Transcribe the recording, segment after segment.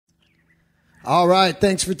All right,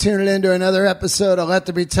 thanks for tuning in to another episode of Let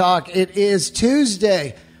There Be Talk. It is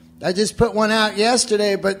Tuesday. I just put one out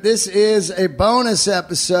yesterday, but this is a bonus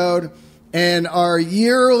episode, and our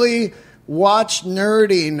yearly watch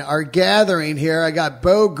nerding, our gathering here. I got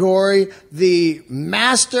Beau Goorey, the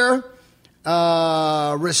master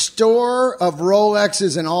restorer of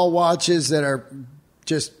Rolexes and all watches that are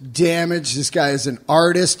just damaged. This guy is an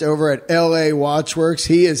artist over at LA Watchworks.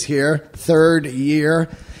 He is here, third year.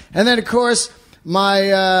 And then, of course,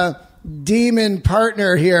 my demon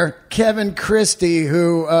partner here, Kevin Christy,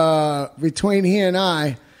 who, between he and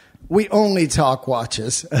I, we only talk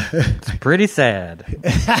watches. It's pretty sad.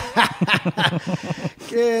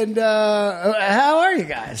 And how are you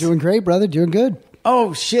guys? Doing great, brother. Doing good.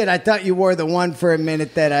 Oh, shit. I thought you wore the one for a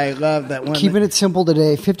minute that I love. That one. Keeping it simple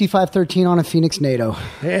today. 5513 on a Phoenix NATO.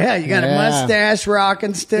 Yeah, you got a mustache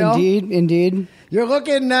rocking still. Indeed. You're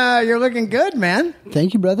looking good, man.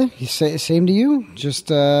 Thank you, brother. Same to you. Just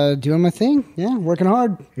doing my thing. Yeah, working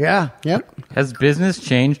hard. Yeah. Yep. Has business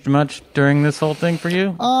changed much during this whole thing for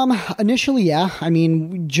you? Initially, yeah. I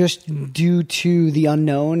mean, just due to the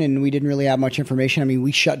unknown, and we didn't really have much information. I mean,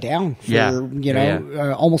 we shut down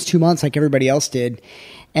for almost 2 months, like everybody else did.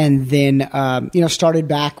 And then, started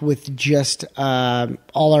back with just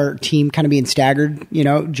all our team kind of being staggered,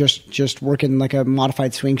 just working like a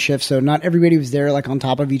modified swing shift. So not everybody was there like on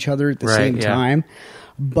top of each other at the same time.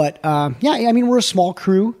 But, I mean, we're a small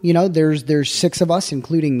crew. There's 6 of us,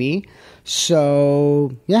 including me.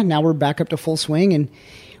 So, yeah, now we're back up to full swing. And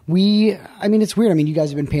it's weird. I mean, you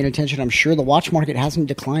guys have been paying attention. I'm sure the watch market hasn't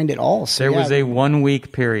declined at all. So, there was a 1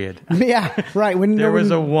 week period. Yeah, right. There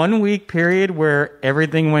was a 1 week period where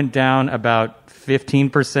everything went down about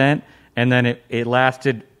 15%, and then it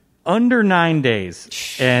lasted under 9 days,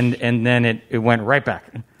 and then it went right back.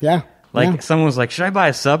 Yeah. Someone was like, should I buy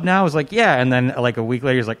a sub now? I was like, yeah. And then like a week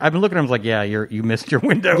later, he's like, I've been looking at him. I was like, yeah, you missed your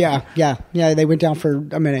window. Yeah. They went down for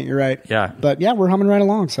a minute. You're right. Yeah. But yeah, we're humming right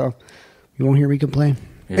along. So you won't hear me complain.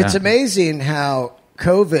 Yeah. It's amazing how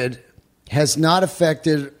COVID has not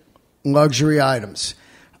affected luxury items.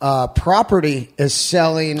 Property is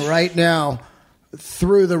selling right now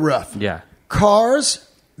through the roof. Yeah. Cars,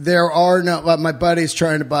 there are no. My buddy's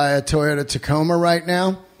trying to buy a Toyota Tacoma right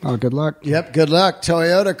now. Oh, good luck. Yep, good luck.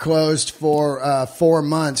 Toyota closed for 4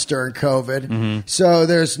 months during COVID. Mm-hmm. So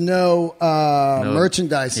there's no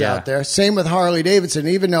merchandise out there. Same with Harley Davidson.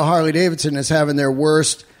 Even though Harley Davidson is having their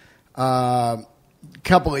worst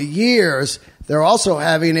couple of years, they're also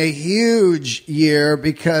having a huge year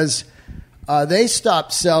because they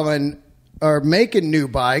stopped selling or making new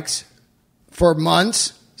bikes for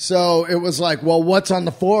months. So it was like, well, what's on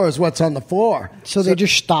the floor is what's on the floor. So they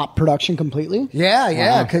just stopped production completely?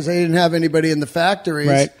 Yeah, because they didn't have anybody in the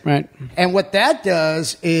factories. Right. And what that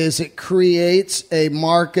does is it creates a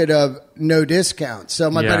market of no discounts. So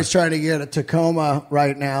my buddy's trying to get a Tacoma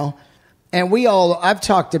right now. And I've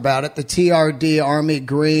talked about it, the TRD Army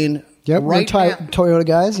Green. Yep, right Toyota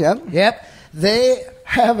guys, Yep. They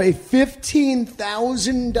have a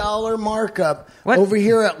 $15,000 markup over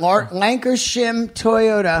here at Lancashire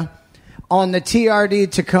Toyota on the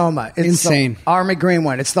TRD Tacoma. It's insane. The Army Green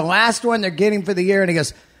one. It's the last one they're getting for the year. And he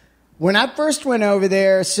goes, when I first went over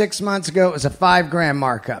there 6 months ago, it was a $5,000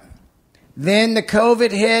 markup. Then the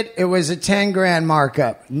COVID hit, it was a $10,000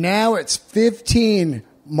 markup. Now it's 15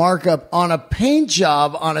 markup on a paint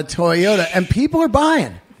job on a Toyota, and people are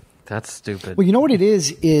buying. That's stupid. Well, you know what it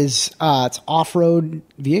is it's off-road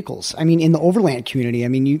vehicles. I mean, in the overland community, I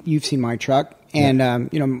mean, you've seen my truck, and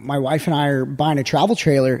my wife and I are buying a travel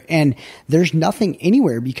trailer, and there's nothing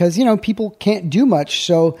anywhere because, people can't do much,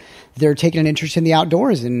 so they're taking an interest in the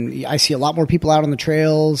outdoors, and I see a lot more people out on the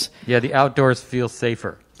trails. Yeah, the outdoors feel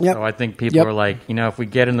safer. Yep. So I think people are like, if we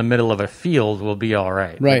get in the middle of a field, we'll be all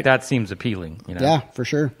right. Right. Like, that seems appealing. Yeah, for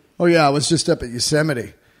sure. Oh, yeah, I was just up at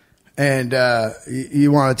Yosemite. And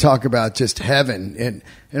you want to talk about just heaven. And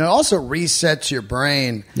it also resets your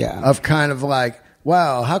brain of kind of like,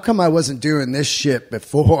 wow, how come I wasn't doing this shit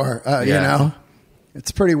before?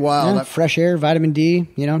 It's pretty wild. Yeah, fresh air, vitamin D,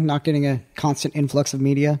 not getting a constant influx of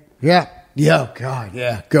media. Yeah. Yeah, God,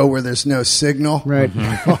 yeah. Go where there's no signal. Right.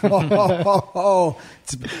 At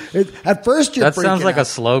first you're That sounds freaking like out. a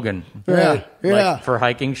slogan. Yeah. Like for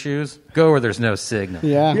hiking shoes, go where there's no signal.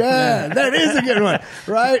 Yeah. Yeah, that is a good one,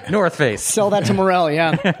 right? North Face. Sell that to Morel,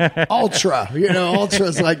 yeah. Ultra.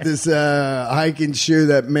 Ultra's like this hiking shoe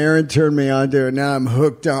that Marin turned me onto, and now I'm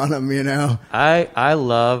hooked on them,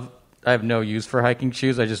 I have no use for hiking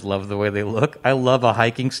shoes. I just love the way they look. I love a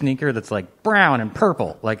hiking sneaker that's like brown and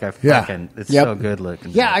purple. Like it's so good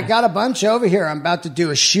looking. Yeah, I got a bunch over here. I'm about to do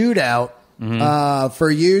a shootout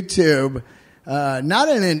for YouTube not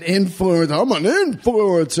in an influencer. I'm an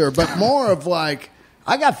influencer, but more of like,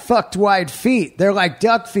 I got fucked wide feet. They're like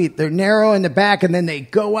duck feet. They're narrow in the back, and then they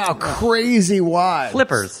go out crazy wide.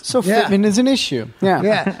 Flippers. So fitment is an issue. Yeah.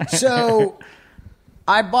 Yeah. So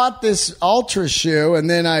I bought this Ultra shoe, and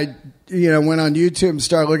then I went on YouTube and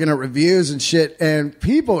started looking at reviews and shit, and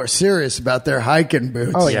people are serious about their hiking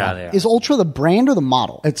boots. Oh Yeah, yeah. they are. Is Ultra the brand or the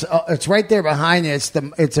model? It's right there behind you.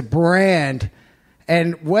 It's a brand,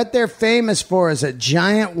 and what they're famous for is a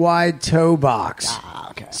giant wide toe box. Ah,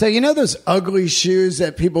 okay. So you know those ugly shoes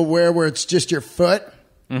that people wear where it's just your foot?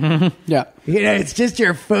 Yeah. It's just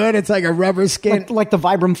your foot. It's like a rubber skin. Like the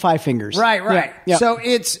Vibram 5 fingers. Right. Yeah. So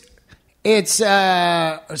it's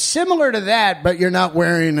similar to that, but you're not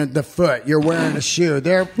wearing the foot. You're wearing a shoe.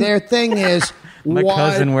 Their thing is My wide.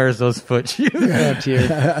 cousin wears those foot shoes. Oh,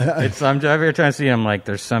 dear. I'm over here trying to see. I'm like,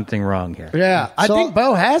 there's something wrong here. Yeah, I So- think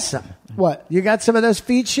Beau has some. What? You got some of those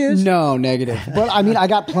feet shoes? No, negative. But I mean, I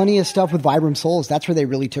got plenty of stuff with Vibram soles. That's where they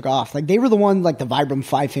really took off. Like they were the one, like the Vibram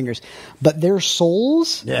 5 fingers, but their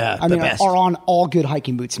soles, Yeah, I the mean, best. are on all good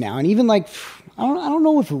hiking boots now. And even like, I don't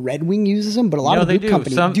know if Red Wing uses them, but a lot No, of they boot do.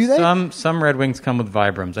 companies Some do they? some Red Wings come with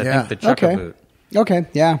Vibrams. I Yeah. think the Chukka Okay. boot. Okay,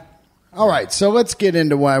 yeah. All right, so let's get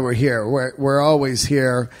into why we're here. We're always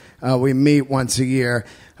here. We meet once a year.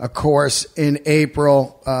 Of course, in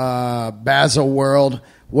April, Basel World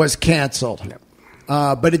was canceled.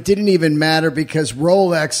 But it didn't even matter because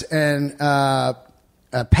Rolex and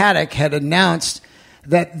Patek had announced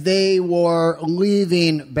that they were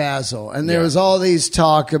leaving Basel. And there was all these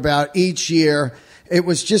talk about each year. It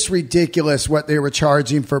was just ridiculous what they were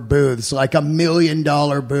charging for booths, like $1 million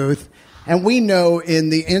booth. And we know in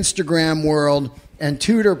the Instagram world, and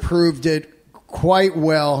Tudor proved it quite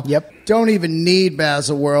well. Yep. Don't even need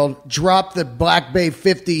Basel World. Drop the Black Bay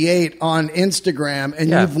 58 on Instagram, and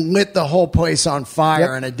Yeah. you've lit the whole place on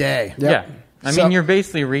fire Yep. in a day. Yeah. I So- mean, you're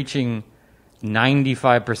basically reaching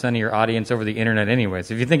 95% of your audience over the internet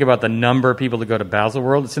anyways. If you think about the number of people that go to Basel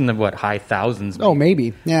World, it's in the, high thousands. Oh,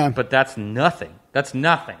 maybe. Yeah. But that's nothing. That's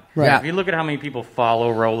nothing. Right. If you look at how many people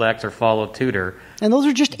follow Rolex or follow Tudor, And those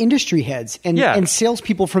are just industry heads and, Yeah. and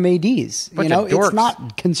salespeople from ADs. Bunch You know, of dorks. it's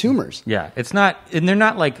not consumers. yeah, it's not, and they're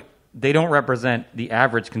not like, they don't represent the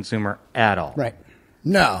average consumer at all. Right.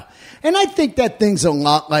 No. And I think that thing's a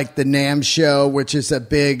lot like the NAMM show, which is a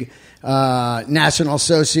big National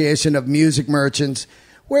Association of Music Merchants,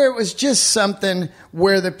 where it was just something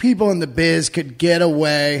where the people in the biz could get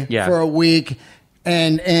away Yeah. for a week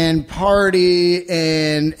and party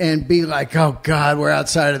and be like, oh God, we're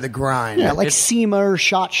outside of the grind. Yeah, like SEMA or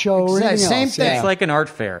SHOT Show or Exactly. anything Same else. thing. Yeah. It's like an art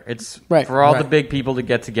fair. It's Right. for all the Right. big people to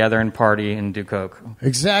get together and party and do coke.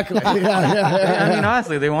 Exactly. Yeah. I mean,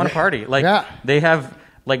 honestly, they want to party. Like Yeah. they have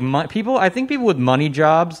like people. I think people with money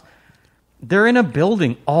jobs, they're in a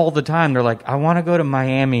building all the time. They're like, I want to go to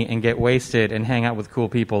Miami and get wasted and hang out with cool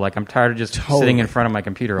people. Like I'm tired of just sitting in front of my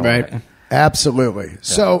computer all Right. day. Absolutely.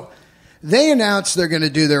 So they announced they're going to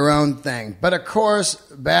do their own thing. But of course,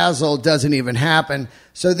 Basel doesn't even happen.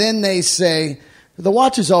 So then they say, the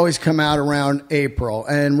watches always come out around April.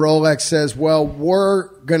 And Rolex says, well, we're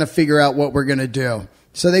going to figure out what we're going to do.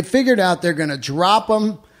 So they figured out they're going to drop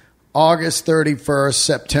them August 31st,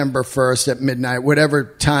 September 1st at midnight, whatever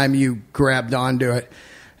time you grabbed onto it.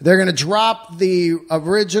 They're going to drop the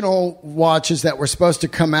original watches that were supposed to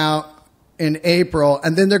come out in April,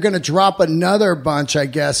 and then they're going to drop another bunch, I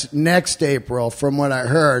guess, next April, from what I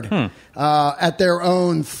heard, at their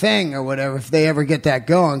own thing or whatever, if they ever get that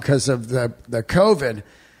going because of the COVID.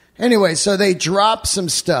 Anyway, so they drop some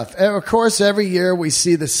stuff. Of course, every year we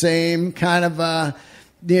see the same kind of, the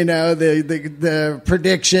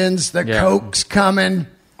predictions, the Yeah. Coke's coming.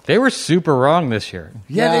 They were super wrong this year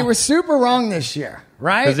Yeah, Yeah. they were super wrong this year,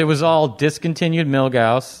 right? because it was all discontinued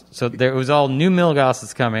Milgauss. So there was all new Milgauss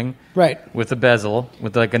that's coming, Right. with a bezel,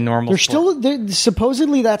 with like a normal.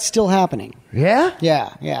 Supposedly that's still happening. Yeah?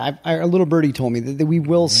 Yeah. A little birdie told me that we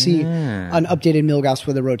will see an updated Milgauss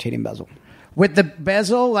with a rotating bezel. With the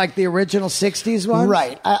bezel, like the original 60s one?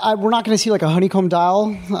 Right. We're not going to see like a honeycomb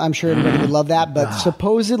dial. I'm sure everybody would love that, but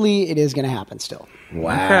supposedly it is going to happen still.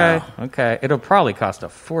 Wow. Okay. It'll probably cost a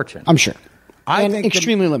fortune. I'm sure. I And think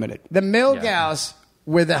extremely limited. The Milgauss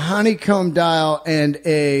with a honeycomb dial and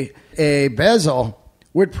a bezel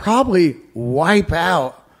would probably wipe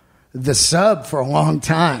out the sub for a long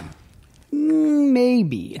time.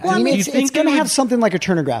 Maybe. Well, I mean, do you it's think going to they have would- something like a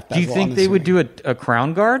Turnograph bezel. Do you think they would do a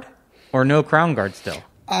crown guard or no crown guard still?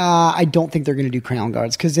 I don't think they're going to do crown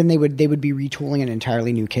guards because then they would be retooling an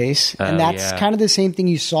entirely new case, and that's yeah. kind of the same thing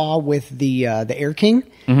you saw with the Air King.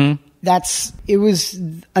 Mm-hmm. It was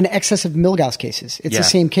an excess of Milgauss cases. It's Yeah. the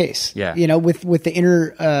same case. Yeah. You know, with the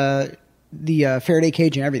inner Faraday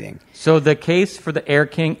cage and everything. So the case for the Air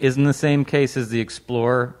King isn't the same case as the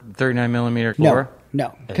Explorer, 39mm Explorer?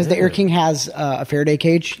 No, because the Air King has a Faraday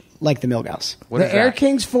cage like the Milgauss. The Air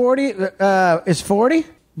King's 40 is 40.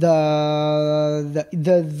 The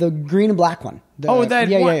green and black one.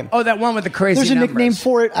 That one with the crazy. There's a numbers. nickname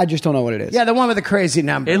for it. I just don't know what it is. Yeah, the one with the crazy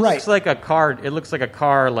numbers. It looks like a car. It looks like a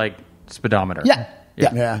car like speedometer. Yeah.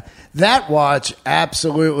 That watch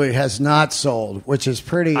absolutely has not sold, which is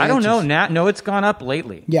pretty. I don't know. No, it's gone up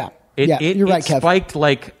lately. Yeah. You're right, Kev. Spiked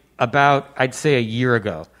like about, I'd say, a year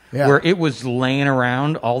ago, where it was laying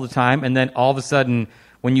around all the time, and then all of a sudden,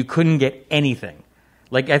 when you couldn't get anything,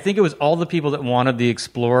 like I think it was all the people that wanted the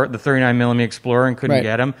Explorer, the 39mm Explorer, and couldn't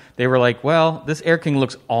get them. They were like, "Well, this Air King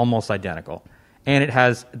looks almost identical," and it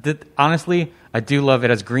has. Honestly, I do love it.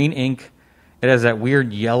 It has green ink. It has that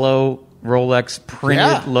weird yellow Rolex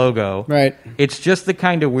printed logo. Right. It's just the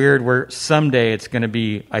kind of weird where someday it's going to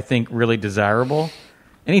be, I think, really desirable.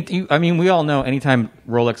 We all know anytime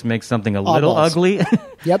Rolex makes something a little ugly.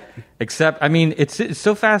 Yep. Except, it's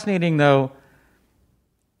so fascinating, though.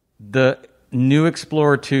 The new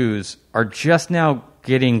Explorer 2s are just now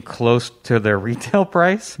getting close to their retail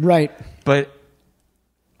price. Right. But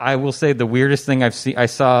I will say the weirdest thing I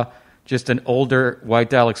saw just an older white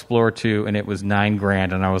dial Explorer 2, and it was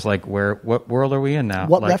 $9,000, and I was like, what world are we in now?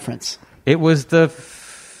 What reference? It was the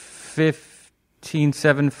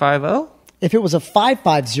 15750. If it was a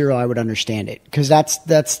 550, I would understand it, because that's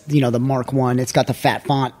the Mark 1. It's got the fat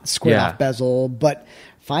font, squared off bezel, but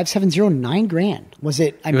 570, $9,000. Was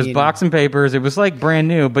it? It was box and papers. It was like brand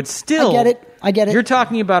new, but still, I get it. You're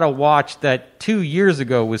talking about a watch that 2 years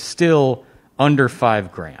ago was still under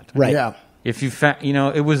 $5,000. Right. Yeah. If you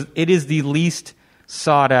it is the least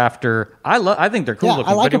sought after. I think they're cool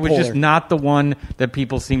looking, but it was just not the one that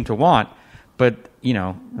people seem to want. But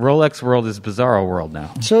Rolex World is Bizarro World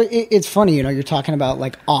now. So it's funny, you're talking about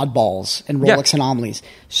like oddballs and Rolex anomalies.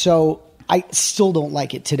 So I still don't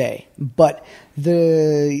like it today, but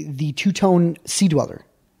the two-tone Sea Dweller.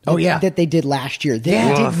 That they did last year. They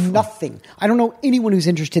did nothing. I don't know anyone who's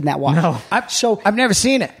interested in that watch. No. I've never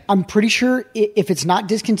seen it. I'm pretty sure if it's not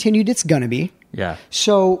discontinued, it's going to be. Yeah.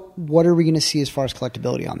 So what are we going to see as far as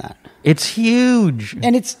collectability on that? It's huge.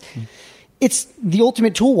 And it's the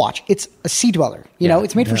ultimate tool watch. It's a Sea Dweller.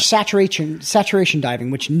 It's made for saturation diving,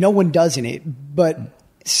 which no one does in it. But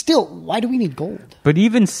still, why do we need gold? But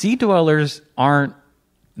even Sea Dwellers aren't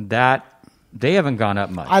that. They haven't gone up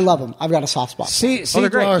much. I love them. I've got a soft spot. Sea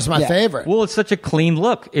Dweller is my favorite. Well, it's such a clean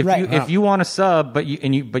look. If you want a sub, but you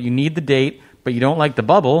need the date, but you don't like the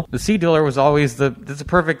bubble, the Sea Dweller was always that's a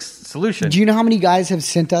perfect solution. Do you know how many guys have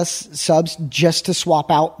sent us subs just to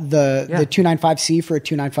swap out the 295C for a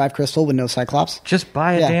 295 crystal with no Cyclops? Just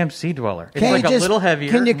buy a damn Sea Dweller. It's like a little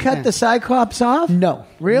heavier. Can you cut the Cyclops off? No.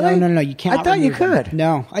 Really? No. You can't. I thought you could.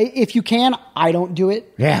 No. If you can, I don't do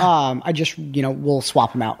it. Yeah. I just, we'll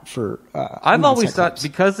swap them out for I've always thought,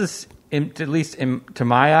 because this, at least to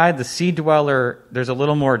my eye, the Sea Dweller, there's a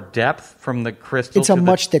little more depth from the crystal. It's a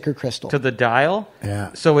much thicker crystal to the dial.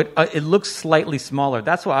 Yeah. So it looks slightly smaller.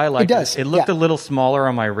 That's why I like it. It does. It looked a little smaller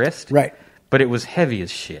on my wrist. Right. But it was heavy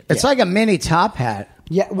as shit. It's like a mini top hat.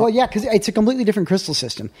 Yeah. Well, yeah, because it's a completely different crystal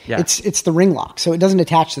system. Yeah. It's the ring lock, so it doesn't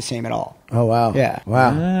attach the same at all. Oh, wow. Yeah.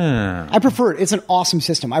 Wow. I prefer it. It's an awesome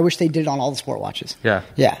system. I wish they did it on all the sport watches. Yeah.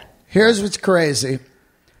 Yeah. Here's what's crazy.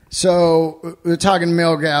 So we're talking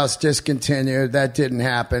Milgauss discontinued. That didn't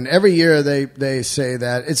happen. Every year they say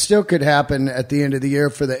that. It still could happen at the end of the year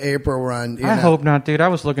for the April run. I hope not, dude. I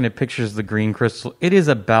was looking at pictures of the green crystal. It is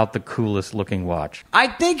about the coolest looking watch. I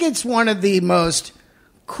think it's one of the most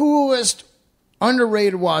coolest,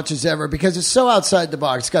 underrated watches ever because it's so outside the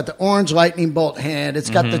box. It's got the orange lightning bolt hand. It's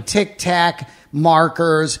got the tic-tac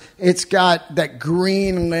markers. It's got that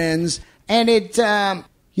green lens. And it...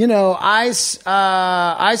 I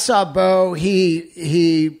saw Beau.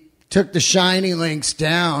 He took the shiny links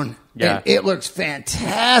down. Yeah. And it looks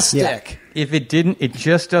fantastic. Yeah. If it didn't, it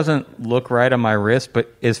just doesn't look right on my wrist.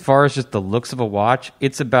 But as far as just the looks of a watch,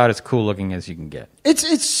 it's about as cool looking as you can get.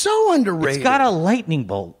 It's so underrated. It's got a lightning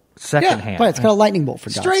bolt second hand. But it's got a lightning bolt for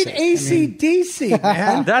God's straight sake. AC/DC,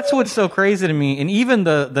 man. That's what's so crazy to me. And even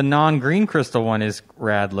the non-green crystal one is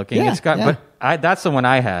rad looking. Yeah, it's got, but that's the one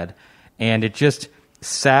I had, and it just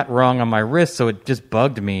sat wrong on my wrist, so it just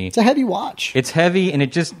bugged me. It's a heavy watch. It's heavy,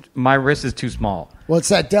 and my wrist is too small. Well, it's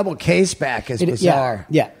that double case back is bizarre.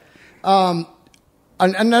 Yeah.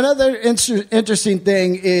 Another interesting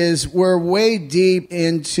thing is we're way deep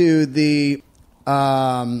into the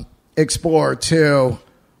Explorer 2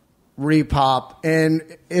 repop,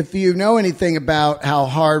 and if you know anything about how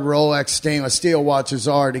hard Rolex stainless steel watches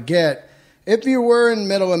are to get, if you were in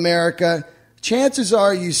Middle America, chances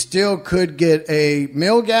are you still could get a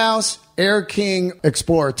Milgauss Air King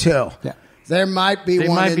Explorer 2. Yeah. There might be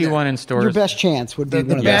one in stores. Your best chance would be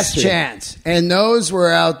the best chance. And those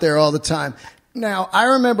were out there all the time. Now, I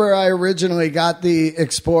remember I originally got the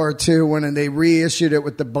Explorer 2 when they reissued it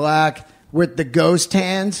with the black, with the ghost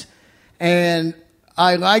hands. And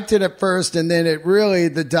I liked it at first, and then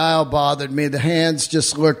the dial bothered me. The hands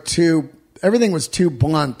just looked everything was too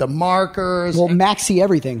blunt. The markers. Well, maxi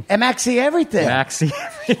everything. And maxi everything. Maxi.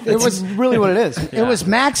 It was really what it is. It was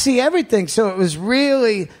maxi everything. So it was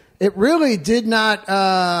it really did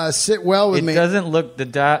not sit well with me. It doesn't look, the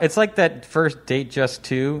dial, it's like that first Datejust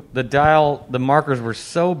 2. The markers were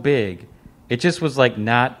so big, it just was like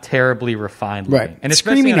not terribly refined looking. Right. And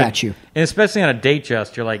screaming at you. And especially on a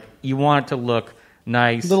Datejust, you're like, you want it to look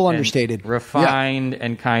nice. A little understated. Refined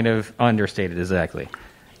and kind of understated, exactly.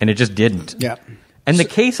 And it just didn't. Yeah. And the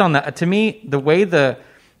case on that, to me, the way there's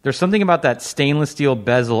something about that stainless steel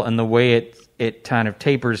bezel and the way it kind of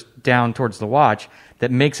tapers down towards the watch that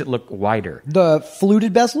makes it look wider. The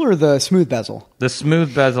fluted bezel or the smooth bezel? The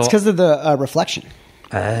smooth bezel. It's because of the reflection.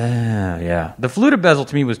 Yeah. The fluted bezel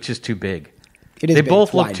to me was just too big. They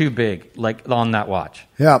both look too big, like on that watch.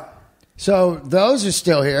 Yep. So those are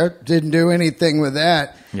still here. Didn't do anything with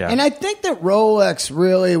that. Yeah. And I think that Rolex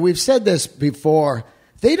really, we've said this before,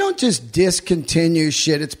 they don't just discontinue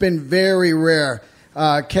shit. It's been very rare.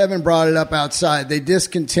 Kevin brought it up outside. They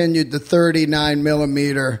discontinued the 39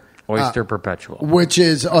 millimeter Oyster Perpetual, which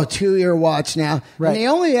is a 2-year watch now. Right. And the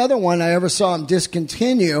only other one I ever saw him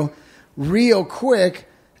discontinue real quick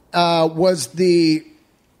was the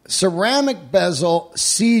ceramic bezel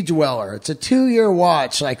Sea Dweller. It's a 2-year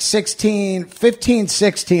watch, like 15,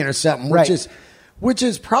 16 or something, which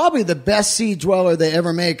is probably the best Sea Dweller they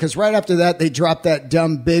ever made, because right after that, they dropped that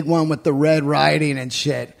dumb big one with the red writing and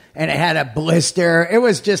shit, and it had a blister. It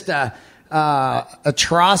was just a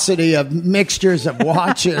atrocity of mixtures of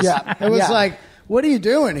watches. It was like, what are you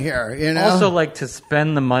doing here? You know? Also, like, to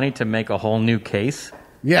spend the money to make a whole new case.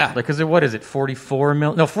 Yeah. Because what is it, 44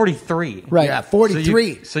 mil? No, 43. Right. Yeah,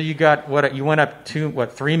 43. So you got, you went up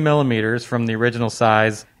 3 millimeters from the original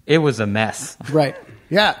size. It was a mess. Right.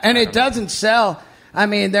 Yeah, and it doesn't sell. I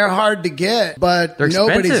mean, they're hard to get, but they're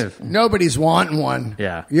expensive. Nobody's wanting one.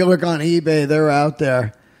 Yeah. You look on eBay, they're out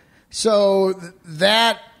there. So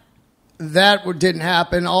that didn't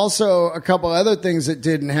happen. Also, a couple other things that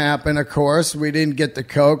didn't happen, of course. We didn't get the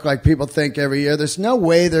Coke like people think every year. There's no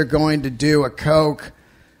way they're going to do a Coke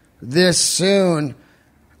this soon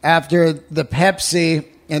after the Pepsi,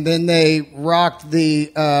 and then they rocked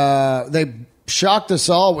they shocked us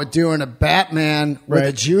all with doing a Batman with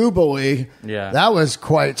a Jubilee. Yeah. That was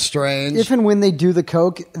quite strange. If and when they do the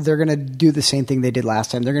Coke, they're going to do the same thing they did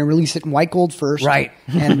last time. They're going to release it in white gold first. Right.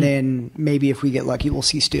 And then maybe if we get lucky, we'll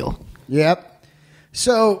see steel. Yep.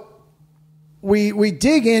 So we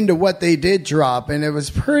dig into what they did drop, and it was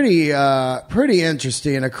pretty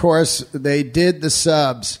interesting. Of course, they did the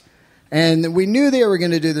subs. And we knew they were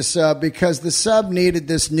going to do the sub because the sub needed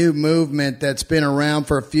this new movement that's been around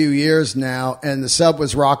for a few years now, and the sub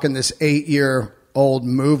was rocking this 8-year-old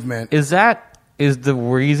movement. Is the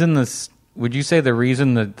reason would you say the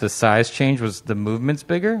reason that the size change was the movement's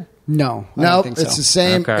bigger? No. I No, don't think so. it's the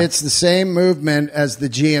same. Okay. It's the same movement as the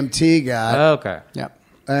GMT got. Okay. Yep.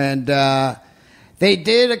 And they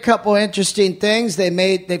did a couple interesting things.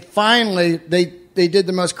 They finally did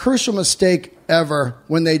the most crucial mistake ever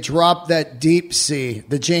when they dropped that Deep Sea,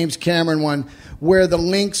 the James Cameron one, where the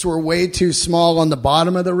links were way too small on the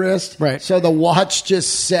bottom of the wrist. Right. So the watch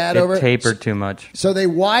just sat over. It tapered too much. So they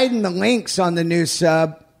widened the links on the new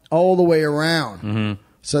sub all the way around. Mm-hmm.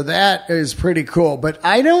 So that is pretty cool. But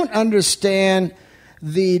I don't understand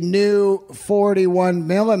the new 41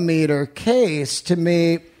 millimeter case. To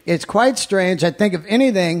me, it's quite strange. I think if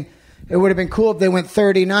anything, it would have been cool if they went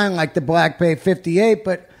 39 like the Black Bay 58,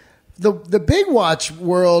 but the big watch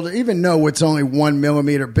world, even though it's only 1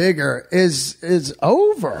 millimeter bigger, is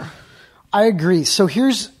over. I agree. So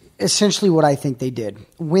here's essentially what I think they did.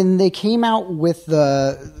 When they came out with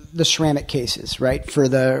the ceramic cases, right, for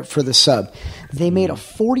the sub, they made a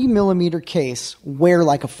 40 millimeter case wear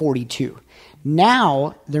like a 42.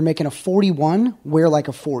 Now they're making a 41 wear like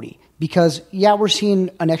a 40. Because, we're seeing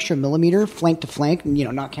an extra millimeter flank to flank,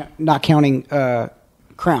 not counting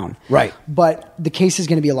crown. Right. But the case is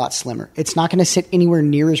going to be a lot slimmer. It's not going to sit anywhere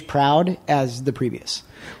near as proud as the previous.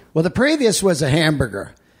 Well, the previous was a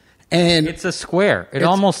hamburger. And it's a square. It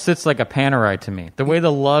almost sits like a Panerai to me. The way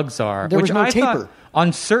the lugs are. There was no I taper. thought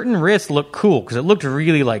on certain wrists looked cool because it looked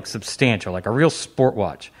really like substantial, like a real sport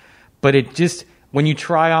watch. But it just, when you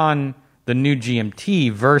try on the new GMT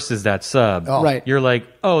versus that sub, Right. you're like,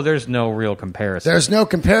 oh, there's no real comparison. There's no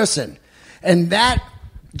comparison. And that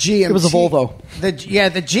GMT... It was a Volvo. The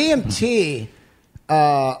GMT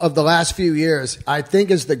of the last few years, I think,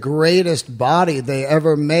 is the greatest body they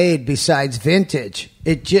ever made besides vintage.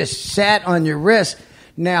 It just sat on your wrist.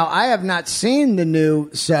 Now, I have not seen the new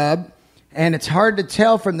sub, and it's hard to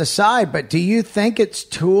tell from the side, but do you think it's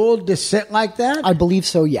tooled to sit like that? I believe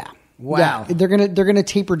so. Yeah. Wow. Yeah, they're gonna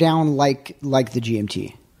taper down like the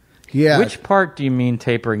GMT. Yeah. Which part do you mean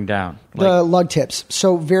tapering down? The lug tips.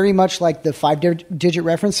 So very much like the 5-digit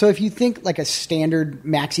reference. So if you think like a standard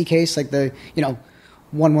maxi case, like the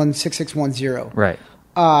 116610, Right.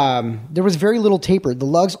 There was very little taper. The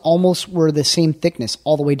lugs almost were the same thickness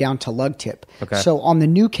all the way down to lug tip. Okay. So on the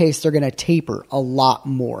new case, they're going to taper a lot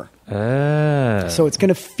more. So it's going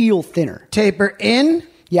to feel thinner. Taper in?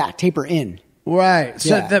 Yeah, taper in. Right.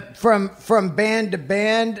 So Yeah. from band to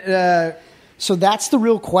band... So that's the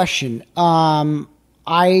real question.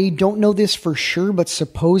 I don't know this for sure, but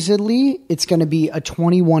supposedly it's going to be a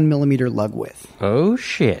 21 millimeter lug width. Oh,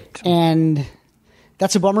 shit. And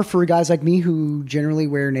that's a bummer for guys like me who generally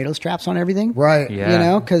wear NATO straps on everything. Right. Yeah. You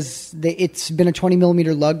know, because it's been a 20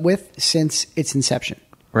 millimeter lug width since its inception.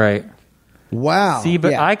 Right. Wow. See,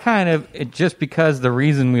 but Yeah. I kind of, just because the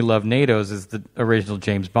reason we love NATOs is the original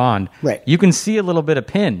James Bond. Right. You can see a little bit of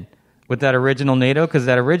pin with that original NATO, because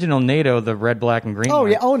that original NATO, the red, black, and green. Oh,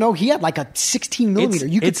 one, yeah. Oh, no. He had like a 16 millimeter.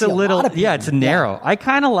 You could it's see a little, lot of pin. yeah, it's narrow. I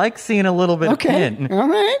kind of like seeing a little bit Okay. of pin. All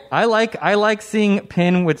right. I like seeing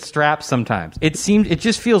pin with straps sometimes. It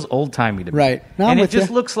just feels old timey to me. Right. No, I'm and it with just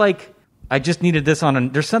you. looks like I just needed this on.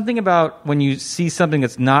 There's something about when you see something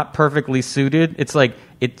that's not perfectly suited. It's like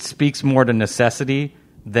it speaks more to necessity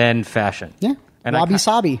than fashion. Yeah. And Wabi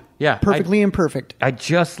sabi. Yeah, Perfectly imperfect. I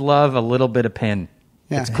just love a little bit of pin.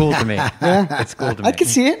 Yeah. It's cool to me. Yeah. It's cool to me. I can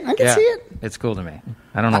see it. I can see it. It's cool to me.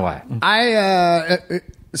 I don't know why.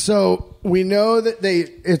 So we know that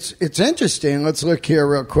it's interesting. Let's look here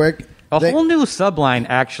real quick. A whole new subline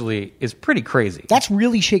actually is pretty crazy. That's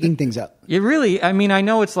really shaking things up. It really, I mean, I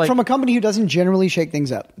know it's like From a company who doesn't generally shake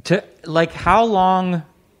things up. to like how long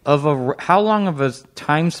of a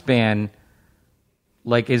time span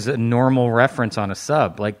like is a normal reference on a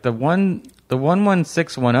sub? Like the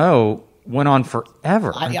 11610 went on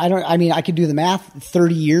forever. I could do the math.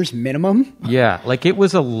 30 years minimum. Yeah, like it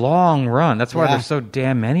was a long run. That's why Yeah. there's so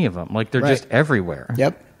damn many of them. Like they're Right. just everywhere.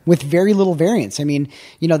 Yep. With very little variance. I mean,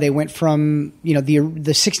 they went from,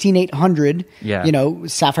 the 16800, Yeah.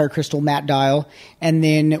 sapphire crystal matte dial. And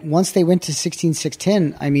then once they went to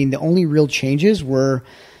 16610, I mean, the only real changes were,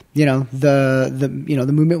 the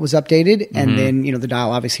movement was updated. And then, the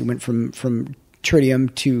dial obviously went from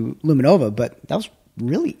tritium to luminova, but that was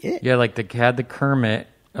really it. Yeah, like they had the Kermit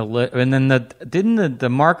and then the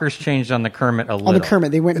markers changed on the Kermit a little. On the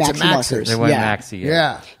Kermit, they went It's a maxi Maxi. markers. They went yeah. maxi.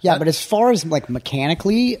 Yeah. Yeah, but as far as like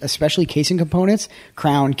mechanically, especially casing components,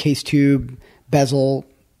 crown, case tube, bezel,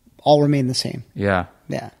 all remain the same. Yeah.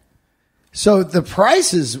 Yeah. So the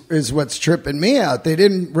price is what's tripping me out. They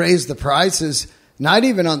didn't raise the prices, not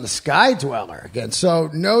even on the Sky Dweller again. So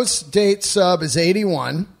no date sub is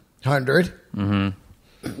 8,100.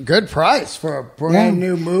 Mm-hmm. Good price for a brand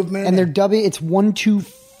new movement. And they're dubbing it's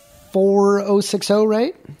 124060,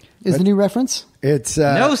 right? Is the new reference? It's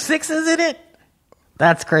No sixes in it?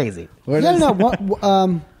 That's crazy. what Yeah, is no, it?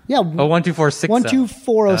 yeah. Oh, 12460.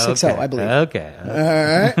 124060, I believe. Okay. All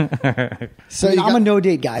right. So you I'm got a no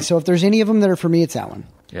date guy, so if there's any of them that are for me, it's that one.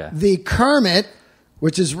 Yeah. the Kermit,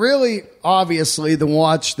 which is really obviously the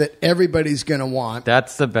watch that everybody's going to want.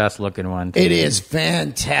 That's the best looking one. Too. It is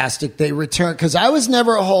fantastic. They return because I was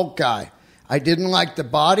never a Hulk guy. I didn't like the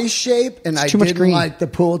body shape, and I too much didn't green. like the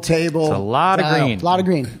pool table. It's a lot of dial. green. A lot of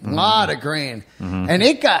green. A lot of green. And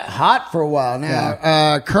it got hot for a while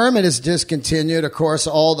now. Kermit is discontinued. Of course,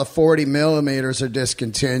 all the 40 millimeters are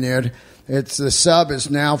discontinued. The sub is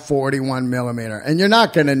now 41 millimeter. And you're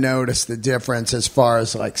not going to notice the difference as far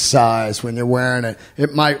as like size when you're wearing it.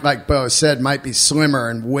 It might, like Beau said, might be slimmer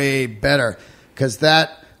and way better because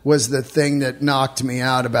that was the thing that knocked me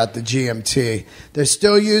out about the GMT. They're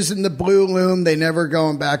still using the blue lume. They never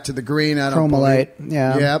going back to the green. I don't Chromolite, believe.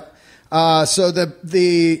 yeah. Yep. So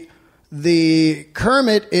the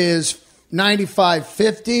Kermit is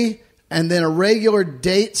 95.50, and then a regular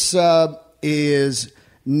date sub is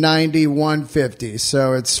 91.50.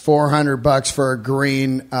 So it's $400 for a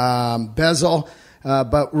green bezel.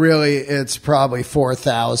 But really, it's probably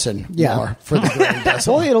 4,000 more for the green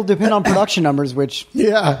bezel. Well, it'll depend on production numbers, which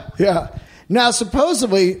Yeah. Now,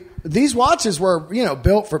 supposedly, these watches were,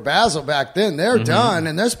 built for Basel back then. They're done,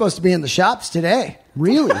 and they're supposed to be in the shops today.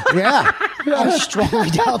 Really? Yeah. I strongly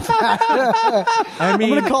doubt that. I mean, I'm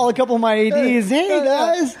going to call a couple of my ADs. Hey,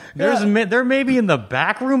 guys. they're maybe in the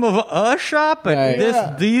back room of a shop, but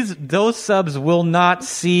Right. those subs will not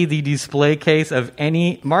see the display case of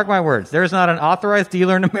any. Mark my words. There's not an authorized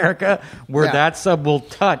dealer in America where that sub will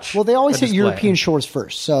touch. Well, they always a hit display. European shores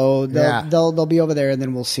first, so they'll be over there, and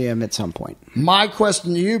then we'll see them at some point. My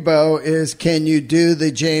question to you, Beau, is can you do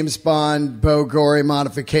the James Bond Beau Goorey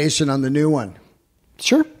modification on the new one?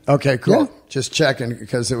 Sure. Okay, cool. Yeah. Just checking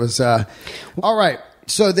because it was all right.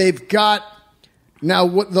 So they've got now.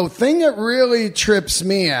 The thing that really trips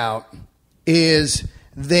me out is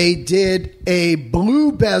they did a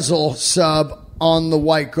blue bezel sub on the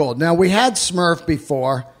white gold. Now we had Smurf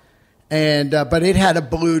before, and but it had a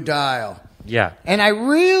blue dial. Yeah. And I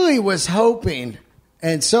really was hoping,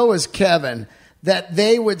 and so was Kevin, that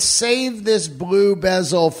they would save this blue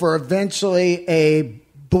bezel for eventually a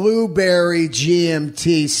blueberry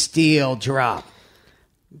GMT steel drop.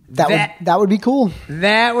 That would be cool.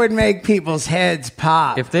 That would make people's heads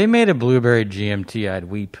pop. If they made a blueberry GMT, I'd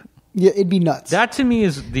weep. Yeah, it'd be nuts. That to me,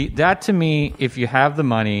 if you have the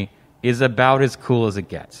money, is about as cool as it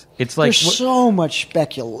gets. It's like There's so much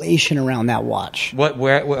speculation around that watch. what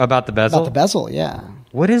about the bezel? About the bezel, yeah.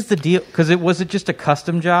 What is the deal? Because was it just a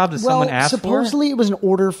custom job that someone asked supposedly it was an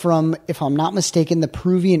order from, if I'm not mistaken, the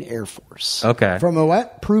Peruvian Air Force. for? Okay. From a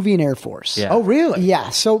what? Peruvian Air Force. Yeah. Oh, really? Yeah.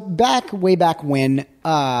 So way back when,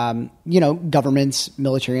 governments,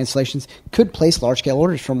 military installations could place large scale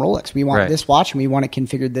orders from Rolex. We want Right. this watch and we want it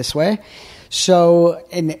configured this way. So,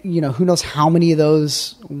 and who knows how many of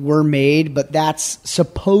those were made, but that's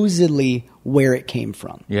supposedly where it came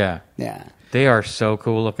from. Yeah. Yeah. They are so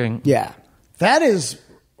cool looking. Yeah. That is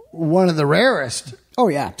one of the rarest Oh,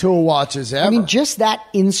 yeah. tool watches ever. I mean, just that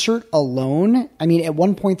insert alone. I mean, at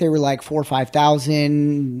one point they were like 4,000 or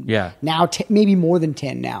 5,000. Yeah. Now, maybe more than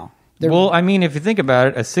 10 now. Well, I mean, if you think about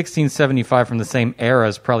it, a 1675 from the same era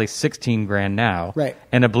is probably 16 grand now. Right.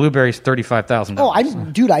 And a blueberry's $35,000. Oh,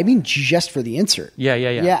 I mean just for the insert. Yeah.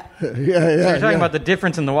 Yeah. So you're talking about the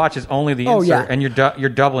difference in the watch is only the insert, yeah. and you're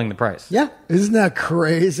doubling the price. Yeah. Isn't that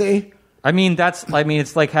crazy? I mean,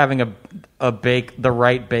 it's like having the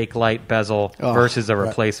right Bakelite bezel versus a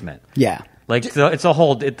replacement. Yeah. Like the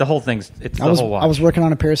whole thing's the whole watch. I was working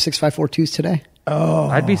on a pair of 6542s today.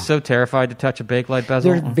 I'd be so terrified to touch a Bakelite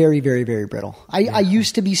bezel. They're very, very, very brittle. I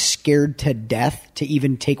used to be scared to death to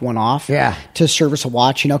even take one off. Yeah. To service a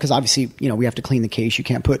watch, because obviously, we have to clean the case. You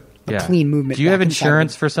can't put a clean movement. Do you have back inside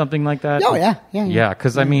insurance for something like that? Oh, yeah. Yeah,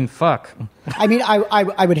 because I mean, fuck. I mean,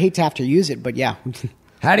 I would hate to have to use it, but yeah.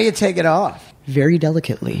 How do you take it off? Very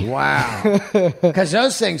delicately. Wow. Because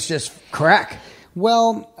those things just crack.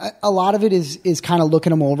 Well, a lot of it is kind of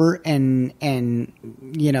looking them over and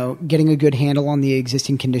getting a good handle on the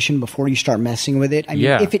existing condition before you start messing with it. I mean,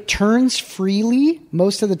 if it turns freely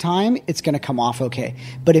most of the time, it's going to come off okay.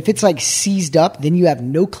 But if it's like seized up, then you have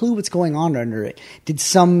no clue what's going on under it. Did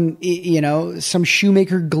some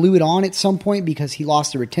shoemaker glue it on at some point because he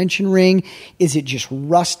lost the retention ring? Is it just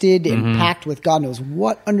rusted and packed with God knows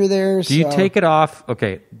what under there? Do you take it off?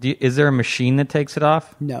 Okay. Is there a machine that takes it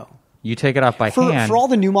off? No. You take it off by hand. For all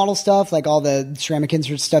the new model stuff, like all the ceramic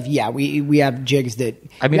insert stuff, yeah, we have jigs that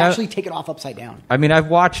actually take it off upside down. I mean, I've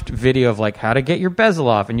watched video of like how to get your bezel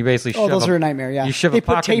off, and you basically those are a nightmare. Yeah, you shove they a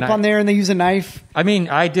pocket put tape knife on there and they use a knife. I mean,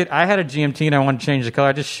 I had a GMT and I wanted to change the color.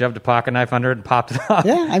 I just shoved a pocket knife under it and popped it off.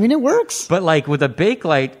 Yeah, I mean it works. But like with a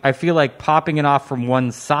Bakelite, I feel like popping it off from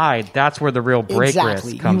one side, that's where the real break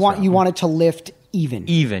risk comes from. You want it to lift even,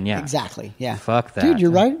 yeah, exactly, yeah. Fuck that, dude.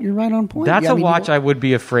 You're right on point. That's a watch I would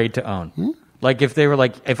be afraid to own. Like if they were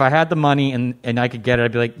like, if I had the money and I could get it,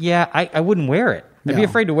 I'd be like, yeah, I wouldn't wear it. I'd be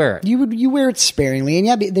afraid to wear it. You wear it sparingly,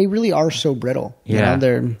 and they really are so brittle. Yeah,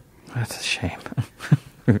 they're. That's a shame.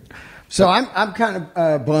 So I'm kind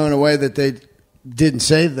of blown away that they didn't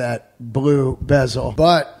save that blue bezel,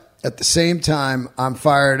 but at the same time, I'm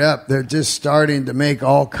fired up. They're just starting to make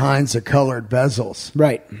all kinds of colored bezels.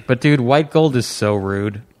 Right. But dude, white gold is so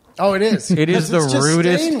rude. Oh, it is. It is the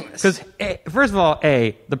rudest. Because Because first of all,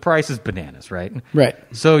 the price is bananas, right? Right.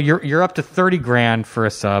 So you're up to 30 grand for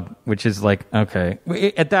a sub, which is like, okay,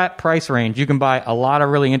 at that price range, you can buy a lot of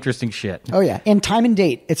really interesting shit. Oh yeah, and time and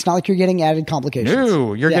date. It's not like you're getting added complications.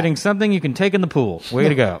 No, you're getting something you can take in the pool. Way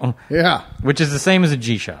to go. Yeah. Which is the same as a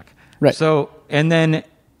G-Shock. Right. So, and then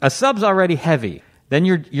a sub's already heavy. Then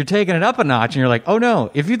you're taking it up a notch, and you're like, oh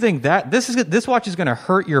no, if you think that this watch is going to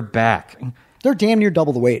hurt your back. They're damn near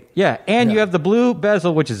double the weight. Yeah, and you have the blue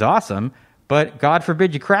bezel, which is awesome, but God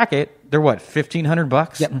forbid you crack it. They're what,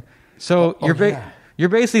 $1,500? Yep. So you're You're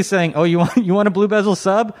basically saying, "Oh, you want a blue bezel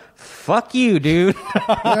sub? Fuck you, dude."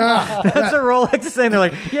 That's what Rolex is saying. They're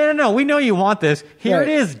like, "Yeah, no, we know you want this. Here it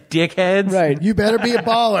is, dickheads." Right. You better be a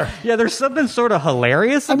baller. Yeah, there's something sort of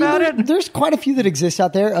hilarious about it. There's quite a few that exist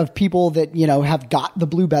out there of people that, you know, have got the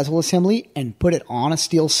blue bezel assembly and put it on a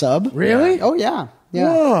steel sub. Really? Oh, yeah.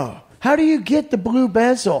 Yeah. Whoa. How do you get the blue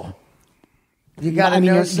bezel? You got to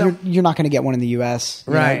know you're not going to get one in the U.S.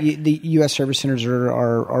 Right. The U.S. service centers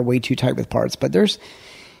are way too tight with parts. But there's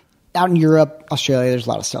out in Europe, Australia, there's a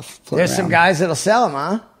lot of stuff floating There's around. some guys that'll sell them,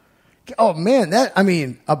 huh? Oh, man.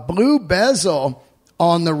 A blue bezel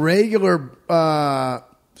on the regular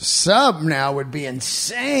sub now would be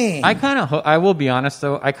insane. I will be honest,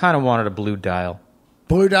 though. I kind of wanted a blue dial.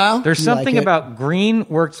 Blue dial? There's something about green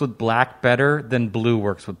works with black better than blue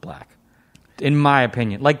works with black. In my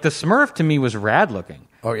opinion. Like, the Smurf to me was rad looking.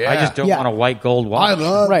 Oh, yeah. I just don't want a white gold watch. I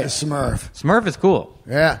love Right. the Smurf. Smurf is cool.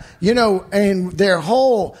 Yeah. You know, and their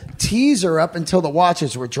whole teaser up until the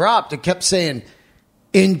watches were dropped, it kept saying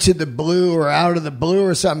into the blue or out of the blue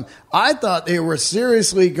or something. I thought they were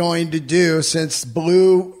seriously going to do, since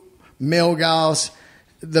blue Milgauss,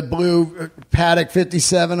 the blue Patek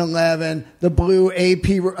 5711, the blue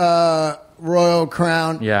AP Royal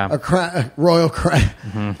Crown. Yeah. Royal Crown.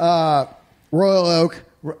 Royal Oak.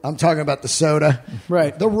 I'm talking about the soda.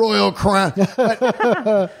 Right. The Royal Crown. But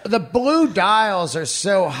the blue dials are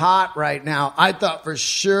so hot right now. I thought for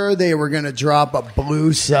sure they were going to drop a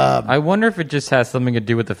blue sub. I wonder if it just has something to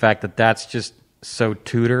do with the fact that that's just so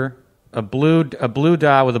Tudor. A blue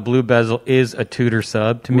dial with a blue bezel is a Tudor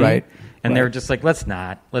sub to me. Right. And they were just like, let's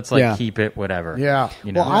keep it, whatever. Yeah.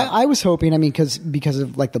 You know? Well, I was hoping, because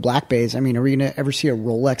of like the black bays, are we going to ever see a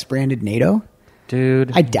Rolex branded NATO?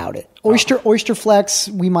 Dude. I doubt it. Oyster Flex,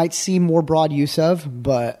 we might see more broad use of,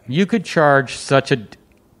 but You could charge such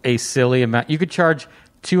a silly amount. You could charge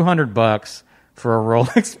 $200 for a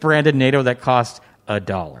Rolex branded NATO that costs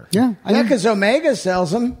 $1. yeah. Because Omega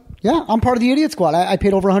sells them. Yeah, I'm part of the idiot squad. I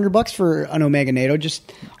paid over $100 for an Omega NATO.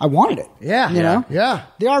 I wanted it. Yeah. You know? Yeah.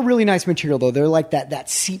 They are really nice material, though. They're like that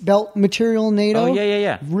seatbelt material NATO. Oh,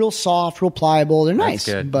 yeah. Real soft, real pliable. They're nice.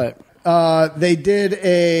 That's good. But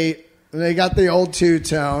They got the old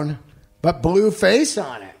two-tone, but blue face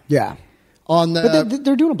on it. yeah. On the, But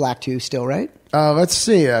they're doing a black too still, right? let's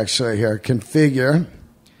see, actually, here. Configure.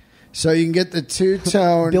 So you can get the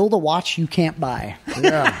two-tone. Build a watch you can't buy.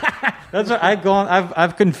 Yeah. That's what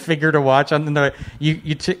I've configured a watch on. And they're like,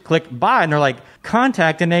 you click buy, and they're like,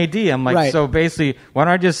 contact an AD. I'm like, Right. So basically, why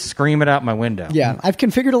don't I just scream it out my window? Yeah. I've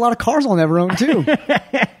configured a lot of cars I'll never own, too.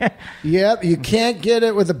 Yep, you can't get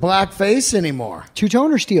it with a black face anymore.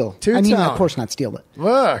 Two-tone or steel? Two-tone. I mean, of course not steel, but...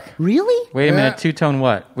 Look. Really? Wait a Yeah. minute, two-tone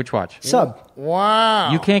what? Which watch? Sub.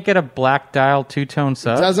 Wow. You can't get a black dial two-tone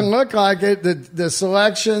sub? Doesn't look like it. The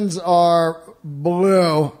selections are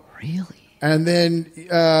blue. Really? And then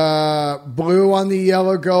blue on the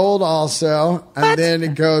yellow gold also. And then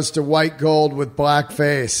it goes to white gold with black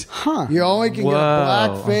face. Huh. You only can get a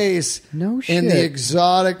black face No in the shit.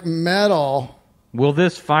 exotic metal. Will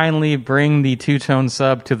this finally bring the two-tone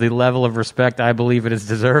sub to the level of respect I believe it has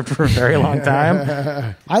deserved for a very long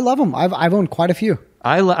time? I love them. I've owned quite a few.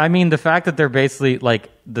 I mean, the fact that they're basically like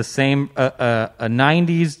the same, a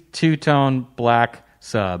 90s two-tone black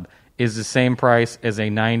sub is the same price as a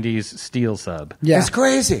 90s steel sub. Yeah. It's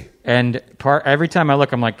crazy. And every time I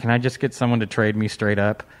look, I'm like, can I just get someone to trade me straight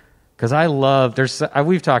up? Because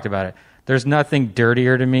we've talked about it. There's nothing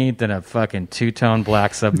dirtier to me than a fucking two-tone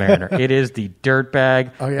black Submariner. It is the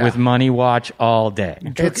dirtbag with money watch all day.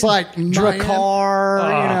 It's like Dracar, Oh,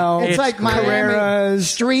 you know. It's like Miami Carreras.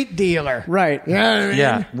 street dealer. Right. You know what I mean?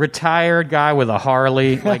 Yeah, retired guy with a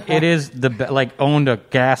Harley. Like, it is owned a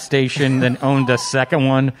gas station, then owned a second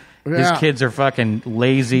one. Yeah. His kids are fucking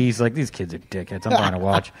lazy. He's like, these kids are dickheads. I'm buying a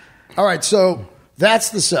watch. All right, so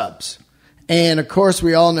that's the subs. And, of course,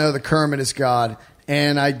 we all know the Kermit is God.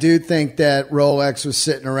 And I do think that Rolex was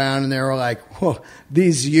sitting around and they were like, whoa,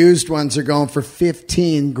 these used ones are going for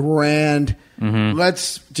 $15,000. Mm-hmm.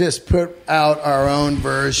 Let's just put out our own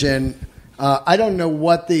version. I don't know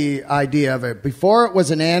what the idea of it. Before it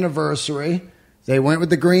was an anniversary, they went with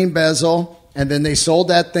the green bezel, and then they sold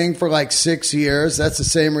that thing for like 6 years. That's the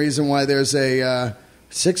same reason why there's a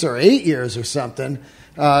 6 or 8 years or something.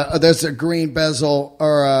 There's a green bezel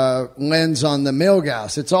or a lens on the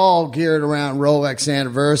Milgauss. It's all geared around Rolex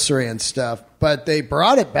anniversary and stuff. But they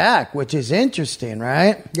brought it back, which is interesting,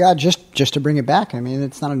 right? Yeah, just to bring it back. I mean,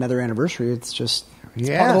 it's not another anniversary. It's just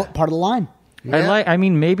part of the line. Yeah. I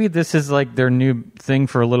mean, maybe this is like their new thing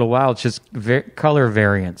for a little while. It's just color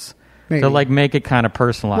variants Maybe. to like make it kind of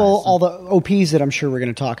personalized. Well, all the OPs that I'm sure we're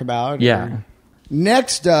going to talk about. Yeah.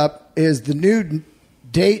 Next up is the new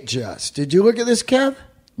Date Just. Did you look at this, Kev?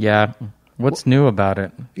 Yeah. What's new about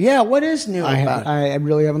it? Yeah, what is new about it? I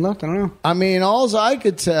really haven't looked. I don't know. I mean, all I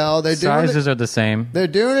could tell, Sizes are the same. They're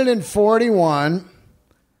doing it in 41.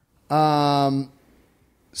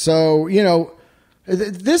 So, you know,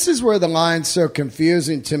 this is where the line's so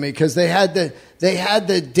confusing to me, because they had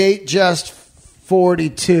the Date Just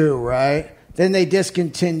 42, right? Then they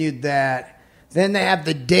discontinued that. Then they have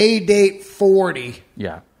the Day Date 40.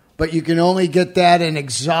 Yeah. But you can only get that in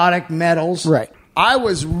exotic metals. Right. I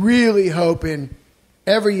was really hoping,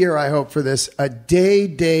 every year I hope for this, a Day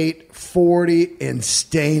Date 40 in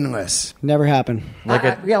stainless. Never happened.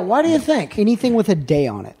 Yeah, why do you think? Anything with a day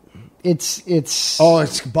on it. It's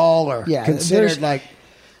baller. Yeah, considered like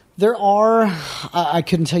there are. I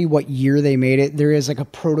couldn't tell you what year they made it. There is like a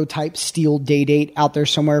prototype steel day date out there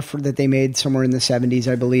somewhere that they made somewhere in the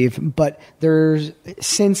 70s, I believe. But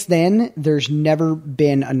since then there's never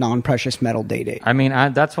been a non-precious metal day date. I mean,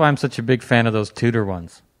 that's why I'm such a big fan of those Tudor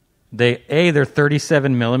ones. They're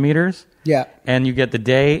 37 millimeters. Yeah, and you get the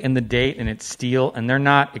day and the date, and it's steel, and they're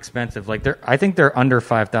not expensive. Like I think they're under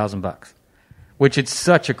 $5,000. Which it's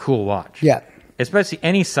such a cool watch. Yeah. Especially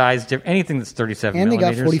any size, anything that's 37 and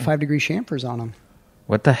millimeters. And they got 45-degree chamfers on them.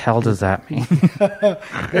 What the hell does that mean? they have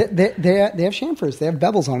chamfers. They have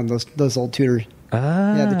bevels on them, those old Tudor.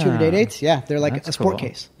 Yeah, the Tudor day dates. Yeah, they're like a sport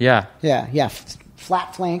case. Yeah. Yeah.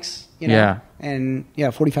 Flat flanks, you know. Yeah. And,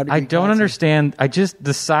 45-degree. I don't understand.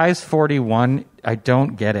 The size 41, I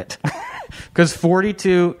don't get it. Because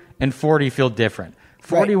 42 and 40 feel different.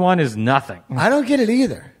 41 is nothing. I don't get it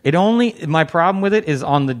either. My problem with it is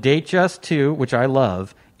on the Date Just 2, which I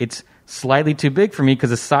love, it's slightly too big for me because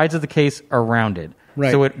the sides of the case are rounded.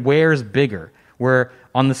 Right. So it wears bigger. Where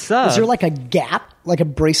on the sub... Is there like a gap, like a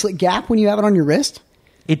bracelet gap when you have it on your wrist?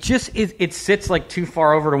 It just it sits like too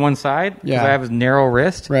far over to one side because Yeah. I have a narrow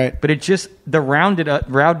wrist. Right. But it just, the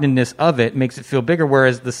roundedness of it makes it feel bigger,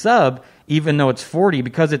 whereas the sub, even though it's 40,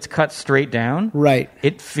 because it's cut straight down, Right.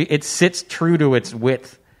 it sits true to its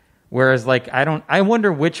width. Whereas, like, I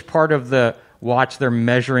wonder which part of the watch they're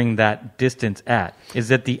measuring that distance at.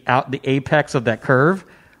 Is it the apex of that curve,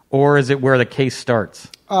 or is it where the case starts?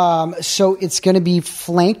 So it's going to be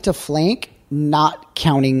flank to flank, not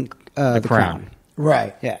counting the crown.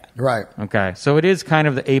 Right. Yeah. Right. Okay. So it is kind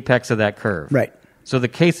of the apex of that curve. Right. So the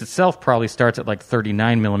case itself probably starts at like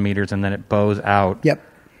 39 millimeters, and then it bows out. Yep.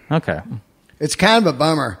 Okay. It's kind of a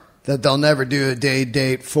bummer that they'll never do a Day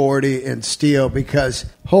Date 40 in steel, because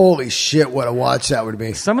holy shit, what a watch that would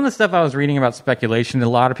be. Some of the stuff I was reading about speculation, a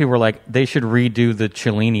lot of people were like, they should redo the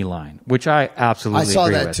Cellini line, which I absolutely agree with.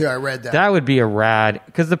 I saw that too. I read that. That would be a rad,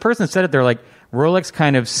 because the person said it, they're like, Rolex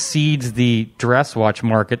kind of seeds the dress watch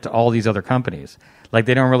market to all these other companies. Like,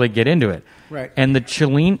 they don't really get into it. Right. And the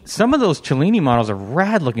Cellini, some of those Cellini models are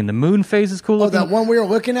rad looking. The moon phase is cool looking. That one we were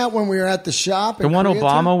looking at when we were at the shop? The one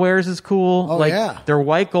Obama wears is cool. Oh, like, yeah. They're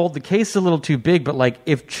white gold. The case is a little too big, but like,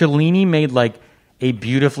 if Cellini made like a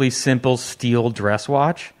beautifully simple steel dress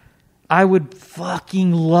watch, I would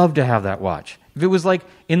fucking love to have that watch. If it was like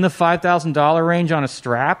in the $5,000 range on a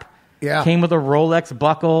strap, came with a Rolex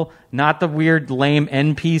buckle, not the weird lame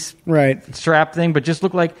end piece strap thing, but just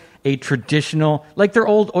look like a traditional, like their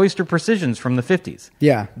old Oyster Precisions from the 50s.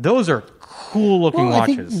 Yeah. Those are cool looking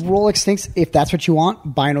watches. I think Rolex thinks if that's what you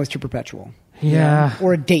want, buy an Oyster Perpetual. Yeah.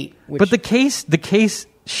 Or a date. But the case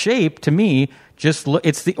shape, to me, it's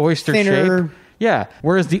the Oyster thinner shape. Yeah.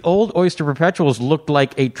 Whereas the old Oyster Perpetuals looked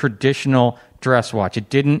like a traditional dress watch.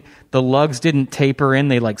 The lugs didn't taper in.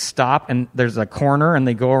 They like stop and there's a corner and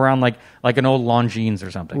they go around like an old Longines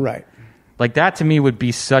or something. Right. Like, that to me would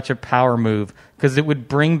be such a power move, because it would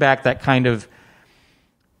bring back that kind of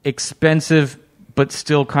expensive but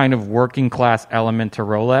still kind of working class element to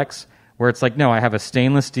Rolex, where it's like, no, I have a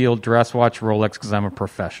stainless steel dress watch Rolex because I'm a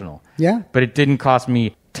professional. Yeah. But it didn't cost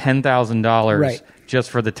me $10,000 Right. just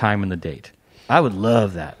for the time and the date. I would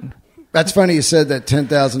love that. That's funny you said that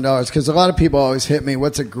 $10,000, because a lot of people always hit me,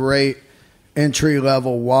 what's a great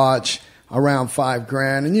entry-level watch? Around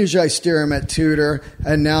 $5,000, and usually I steer them at Tudor,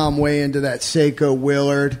 and now I'm way into that Seiko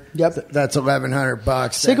Willard. Yep, that's $1,100.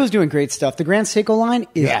 Seiko's doing great stuff. The Grand Seiko line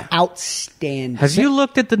is outstanding. Have you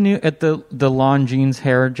looked at the Longines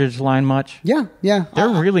Heritage line much? Yeah. They're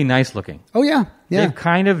really nice looking. Oh yeah. They've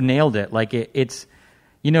kind of nailed it. Like it's,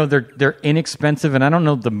 they're inexpensive, and I don't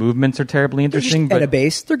know if the movements are terribly interesting. But at a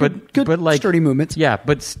base, they're good, like, sturdy movements. Yeah,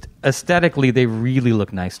 but aesthetically, they really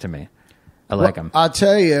look nice to me. I like them. I'll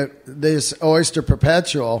tell you, this Oyster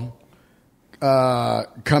Perpetual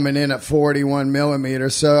coming in at 41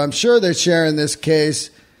 millimeters. So I'm sure they're sharing this case.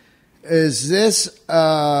 Is this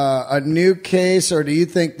a new case, or do you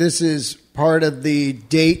think this is part of the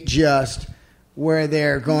Date Just where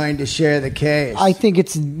they're going to share the case? I think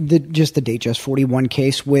it's just the Datejust 41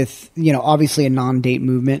 case with, obviously a non-date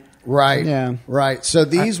movement. Right. Yeah. Right. So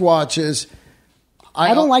these watches...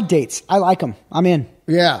 I don't like dates. I like them. I'm in.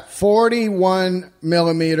 Yeah. 41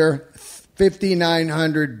 millimeter,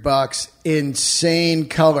 $5,900, insane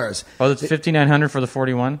colors. Oh, that's $5,900 for the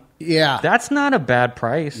 41? Yeah. That's not a bad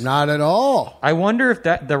price. Not at all. I wonder if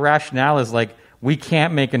the rationale is like, we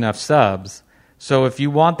can't make enough subs, so if you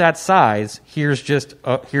want that size, here's your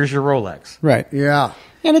Rolex. Right. Yeah.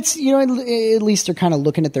 And it's, at least they're kind of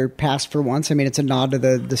looking at their past for once. I mean, it's a nod to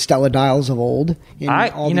the Stella dials of old in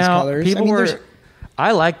all these colors.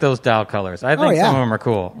 I like those dial colors. I think some of them are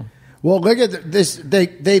cool. Well, look at this.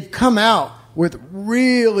 They've come out with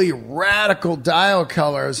really radical dial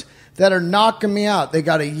colors that are knocking me out. They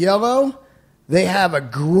got a yellow. They have a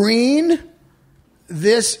green.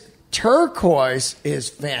 This turquoise is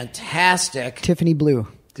fantastic. Tiffany blue.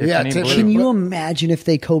 Tiffany blue. Can you imagine if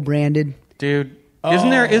they co-branded? Dude, isn't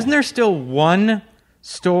there still one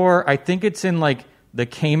store? I think it's in like the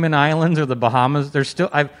Cayman Islands or the Bahamas.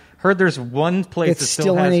 I've heard there's one place that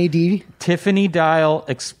still has in AD? Tiffany dial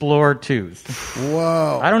Explorer 2s.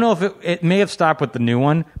 Whoa. I don't know if it may have stopped with the new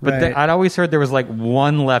one, but Right. I'd always heard there was like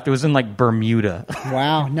one left. It was in like Bermuda.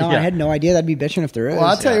 Wow. No, I had no idea. That'd be bitching if there is. Well,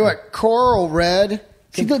 I'll tell you what, coral red.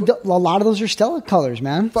 See, a lot of those are Stella colors,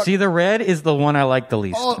 man. See, the red is the one I like the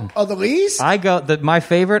least. Oh, the least? My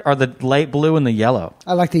favorite are the light blue and the yellow.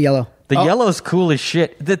 I like the yellow. The yellow's cool as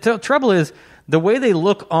shit. The trouble is, the way they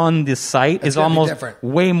look on the site is almost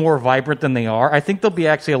way more vibrant than they are. I think they'll be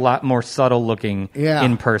actually a lot more subtle looking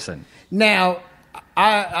in person. Now,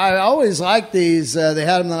 I always liked these. They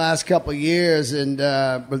had them the last couple of years, and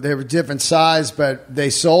but they were different size, but they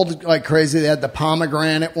sold like crazy. They had the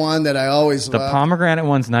pomegranate one that I always loved. The pomegranate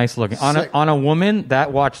one's nice looking. On a woman,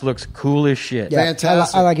 that watch looks cool as shit. Yeah,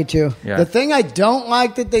 Fantastic. I like it too. Yeah. The thing I don't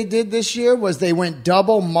like that they did this year was they went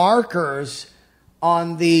double markers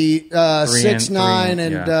on the 6, 9,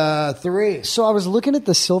 and 3. So I was looking at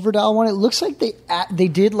the silver dial one. It looks like they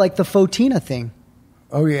did like the Fotina thing.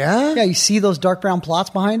 Oh, yeah? Yeah, you see those dark brown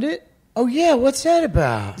plots behind it? Oh, yeah. What's that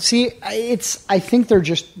about? See, I think they're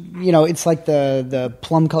just, it's like the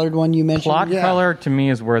plum colored one you mentioned. Plot color to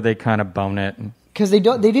me is where they kind of bone it. Because they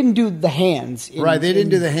didn't do the hands. They didn't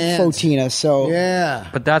do the hands. Fotina, so. Yeah.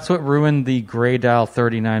 But that's what ruined the gray dial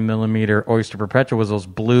 39 millimeter Oyster Perpetual was those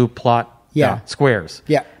blue plot squares.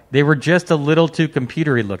 Yeah. They were just a little too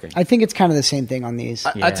computery looking. I think it's kind of the same thing on these.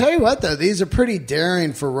 I tell you what, though, these are pretty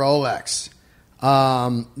daring for Rolex.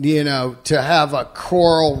 To have a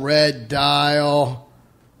coral red dial,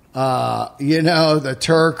 the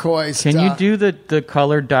turquoise. Can you do the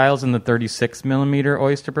colored dials in the 36 millimeter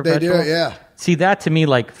Oyster Perpetual? They do it, yeah. See, that to me,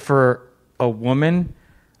 like for a woman,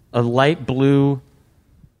 a light blue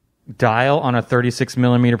dial on a 36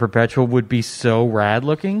 millimeter Perpetual would be so rad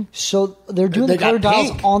looking. So they're doing the color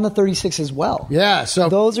dials on the 36 as well. Yeah, so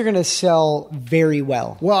those are going to sell very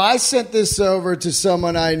well. Well, I sent this over to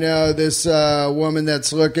someone I know, this woman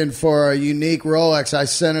that's looking for a unique Rolex. I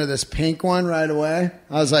sent her this pink one right away.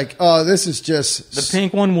 I was like, oh, this is just... The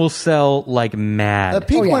pink one will sell like mad. The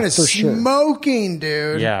pink one is smoking,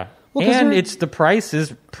 dude. Yeah. Well, and the price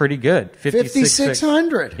is pretty good.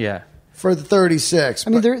 $5,600. Yeah. For the 36.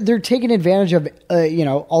 I mean, they're taking advantage of,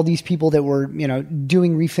 all these people that were,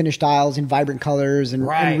 doing refinished dials in vibrant colors and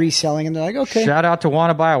reselling. And they're like, okay. Shout out to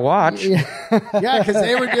Want to Buy a Watch. Yeah, because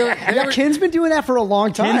they were doing... Ken's been doing that for a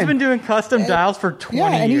long time. Ken's been doing custom dials for 20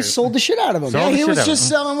 years. Yeah, and he sold the shit out of them. Yeah, he was just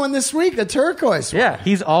selling one this week, a turquoise one. Yeah,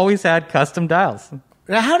 he's always had custom dials.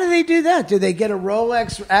 Now, how do they do that? Do they get a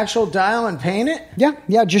Rolex actual dial and paint it?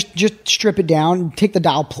 Yeah. Just strip it down, take the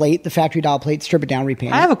dial plate, the factory dial plate, strip it down,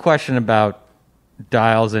 repaint it. I have a question about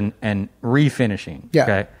dials and refinishing. Yeah.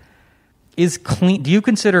 Okay. Do you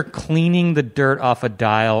consider cleaning the dirt off a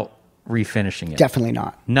dial refinishing it? Definitely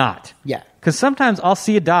not. Not. Yeah. Because sometimes I'll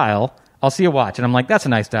see a watch, and I'm like, that's a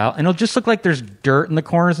nice dial, and it'll just look like there's dirt in the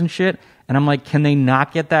corners and shit, and I'm like, can they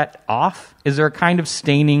not get that off? Is there a kind of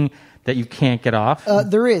staining that you can't get off?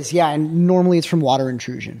 There is, yeah, and normally it's from water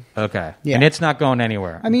intrusion. Okay. Yeah. And it's not going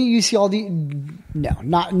anywhere. I mean, you see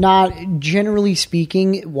not generally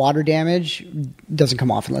speaking, water damage doesn't come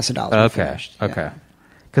off unless a dial is finished. Okay.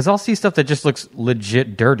 Because I'll see stuff that just looks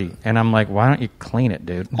legit dirty, and I'm like, why don't you clean it,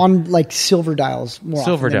 dude? On like silver dials more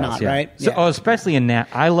silver often than dials, not, right? So, especially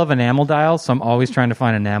I love enamel dials, so I'm always trying to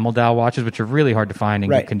find enamel dial watches, which are really hard to find in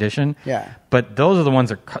good condition. Yeah. But those are the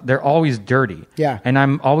ones they're always dirty. Yeah. And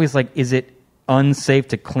I'm always like, is it unsafe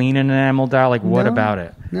to clean an enamel dial? Like, what about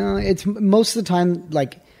it? No, it's most of the time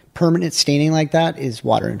like permanent staining like that is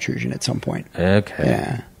water intrusion at some point. Okay.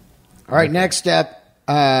 Yeah. All right, next step.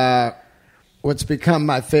 what's become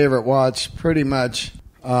my favorite watch pretty much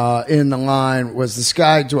in the line was the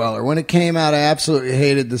Sky Dweller. When it came out, I absolutely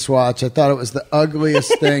hated this watch. I thought it was the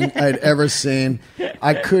ugliest thing I'd ever seen.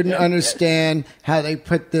 I couldn't understand how they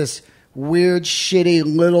put this weird, shitty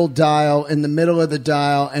little dial in the middle of the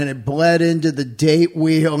dial, and it bled into the date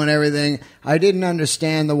wheel and everything. I didn't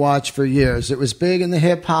understand the watch for years. It was big in the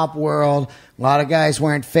hip-hop world. A lot of guys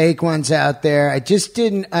wearing fake ones out there. I just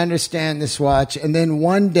didn't understand this watch. And then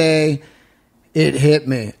one day, it hit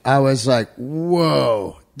me. I was like,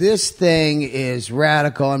 whoa, this thing is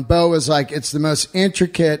radical. And Beau was like, it's the most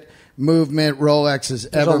intricate movement Rolex has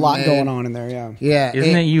ever made. There's a lot going on in there, yeah. Yeah.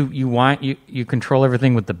 Isn't it you control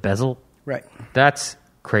everything with the bezel? Right. That's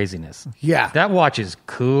craziness. Yeah. That watch is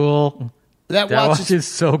cool. That watch is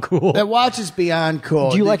so cool. That watch is beyond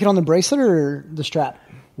cool. Do you like it on the bracelet or the strap?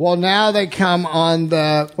 Well, now they come on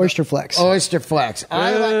the Oyster Flex. Oyster Flex.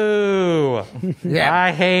 Boo. Yeah.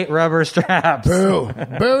 I hate rubber straps. Boo.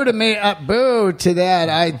 Boo to me. Boo to that,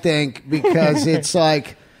 I think, because it's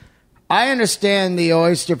like, I understand the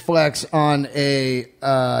Oyster Flex on a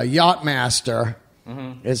Yachtmaster.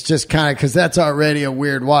 Mm-hmm. It's just kind of, because that's already a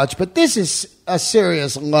weird watch. But this is a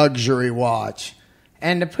serious luxury watch.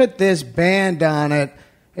 And to put this band on it,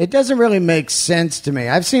 it doesn't really make sense to me.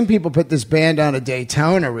 I've seen people put this band on a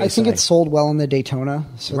Daytona recently. I think it sold well in the Daytona,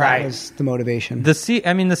 so that was the motivation. The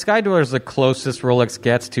Sky Dweller is the closest Rolex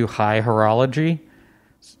gets to high horology,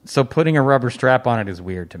 so putting a rubber strap on it is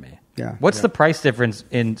weird to me. Yeah. What's the price difference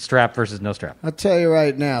in strap versus no strap? I'll tell you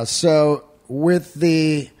right now. So with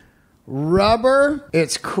the rubber,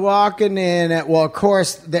 it's clocking in at, well, of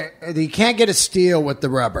course, you can't get a steel with the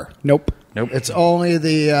rubber. Nope. It's only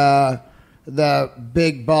the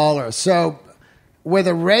big baller. So with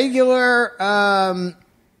a regular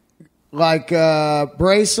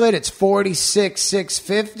bracelet, it's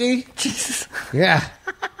 $46,650. Jesus. Yeah.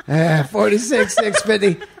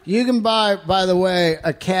 $46,650. You can buy, by the way,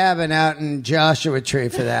 a cabin out in Joshua Tree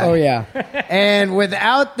for that. Oh yeah. And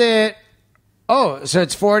without the so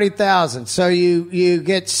it's $40,000. So you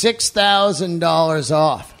get $6,000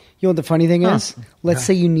 off. You know what the funny thing is? Let's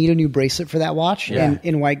say you need a new bracelet for that watch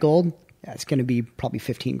in white gold. Yeah, it's going to be probably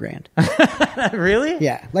 $15,000. Really?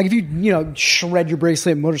 Yeah. Like if you shred your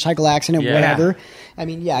bracelet, motorcycle accident, whatever. I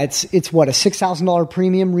mean, yeah, it's what, a $6,000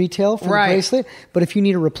 premium retail for the bracelet. But if you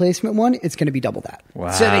need a replacement one, it's going to be double that.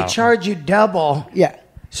 Wow. So they charge you double. Yeah.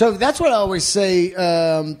 So that's what I always say.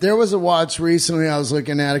 There was a watch recently I was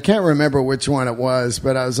looking at. I can't remember which one it was,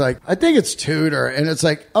 but I was like, I think it's Tudor. And it's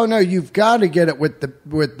like, oh no, you've got to get it with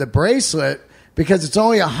the bracelet because it's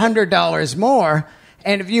only $100 more.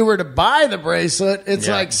 And if you were to buy the bracelet, it's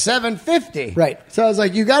like $750. Right. So I was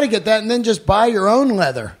like, you got to get that and then just buy your own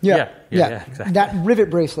leather. Yeah, exactly. That rivet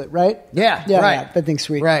bracelet, right? Yeah, right. Yeah, that thing's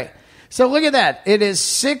sweet. Right. So look at that. It is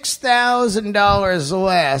 $6,000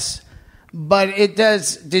 less, but it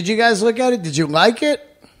does. Did you guys look at it? Did you like it?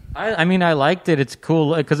 I mean, I liked it. It's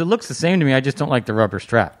cool because it looks the same to me. I just don't like the rubber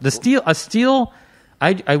strap. A steel,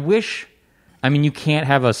 I wish. I mean, you can't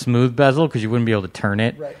have a smooth bezel because you wouldn't be able to turn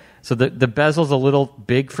it. Right. So the bezel's a little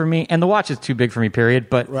big for me, and the watch is too big for me,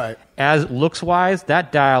 period. But as looks-wise,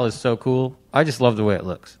 that dial is so cool. I just love the way it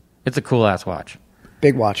looks. It's a cool-ass watch.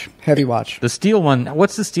 Big watch. Heavy watch. The steel one,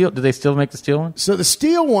 what's the steel? Do they still make the steel one? So the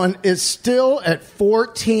steel one is still at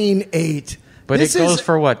 $14,800. But it goes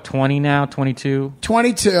for what, 20 now, 22?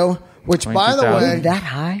 22, which, by the way... That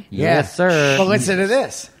high? Yes, sir. But listen to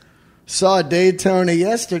this. Saw Daytona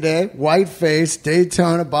yesterday, white face,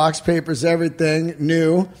 Daytona, box papers, everything,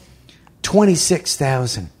 new,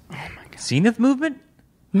 $26,000. Oh my God. Zenith movement?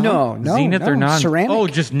 No. Zenith or non? Ceramic. Oh,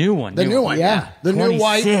 just new one. The new one, yeah. The new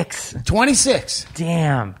white. 26.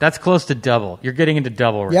 Damn, that's close to double. You're getting into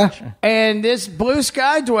double range. Yeah. And this Blue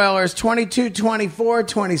Sky Dweller is 22, 24,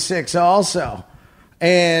 26 also.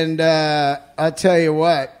 And I'll tell you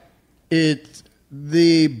what,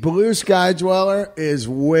 the Blue Sky Dweller is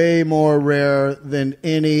way more rare than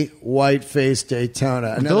any white-faced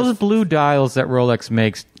Daytona. Those blue dials that Rolex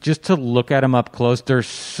makes, just to look at them up close, they're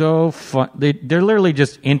so fun. They're literally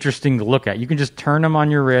just interesting to look at. You can just turn them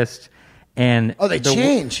on your wrist, and they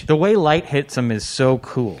change. The way light hits them is so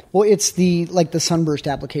cool. Well, it's the sunburst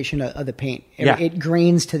application of the paint. It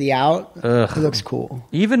grains to the out. It looks cool.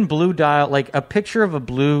 Even blue dial, like a picture of a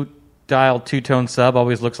blue dial two-tone sub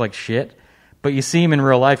always looks like shit. But you see them in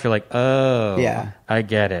real life, you're like, oh, yeah, I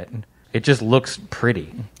get it. It just looks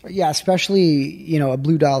pretty. Yeah, especially, a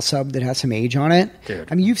blue dial sub that has some age on it. Dude.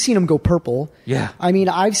 I mean, you've seen them go purple. Yeah. I mean,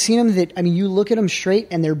 I've seen them you look at them straight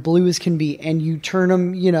and they're blue as can be, and you turn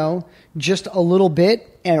them, just a little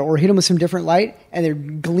bit, or hit them with some different light, and they're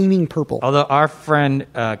gleaming purple. Although our friend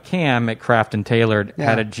Cam at Craft and Tailored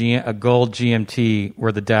had a gold GMT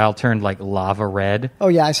where the dial turned like lava red. Oh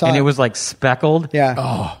yeah, I saw and it. it was like speckled. Yeah.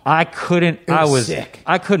 Oh, I couldn't. sick.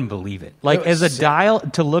 I couldn't believe it. Like It was as a sick. dial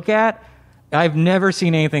to look at, I've never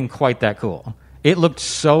seen anything quite that cool. It looked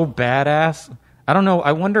so badass. I don't know.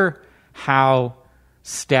 I wonder how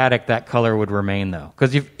static that color would remain though,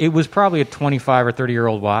 because it was probably a 25 or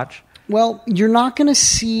 30-year-old watch. Well, you're not going to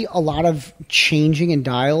see a lot of changing in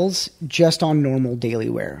dials just on normal daily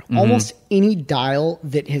wear. Mm-hmm. Almost any dial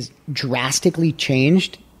that has drastically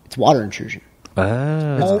changed, it's water intrusion.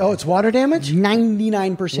 It's water damage?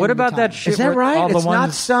 99%. What of the about time. that shit? Is that where all right? the It's not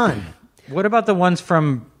ones- sun. What about the ones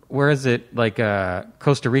from where is it? Like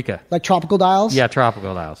Costa Rica? Like tropical dials? Yeah,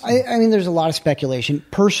 tropical dials. I mean, there's a lot of speculation.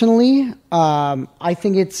 Personally, I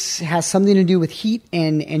think has something to do with heat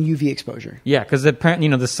and UV exposure. Yeah, because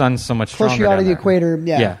the sun's so much stronger. Closer you are to down the there. equator,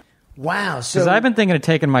 yeah. Wow. So Because I've been thinking of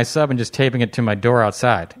taking my sub and just taping it to my door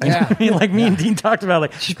outside. You know Yeah. what I mean? Like me and Dean talked about,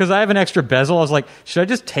 like, because I have an extra bezel. I was like, should I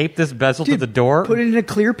just tape this bezel to the door? Put it in a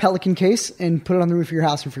clear Pelican case and put it on the roof of your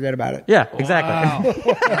house and forget about it. Yeah, exactly.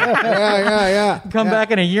 yeah. Come back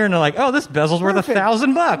in a year and they're like, oh, this bezel's worth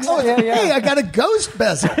 $1,000. Oh, yeah. Hey, I got a ghost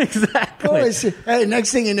bezel. Exactly. Always, hey,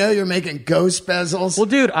 next thing you know, you're making ghost bezels. Well,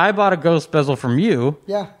 dude, I bought a ghost bezel from you.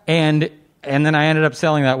 Yeah. And then I ended up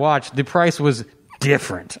selling that watch. The price was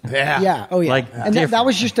different. Yeah. Oh, yeah. Like, and that different.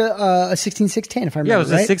 was just a 16610, if I remember. Yeah, it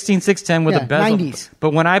was right? a 16610 with Yeah, a bezel. 90s.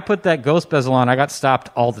 But when I put that ghost bezel on, I got stopped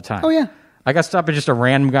all the time. Oh, yeah. I got stopped by just a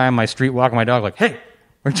random guy on my street walking my dog, like, hey,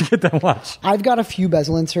 where'd you get that watch? I've got a few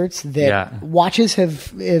bezel inserts that Yeah. watches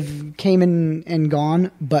have came in and gone,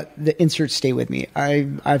 but the inserts stay with me.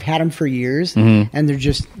 I've had them for years, and they're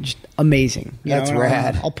just amazing. You That's know,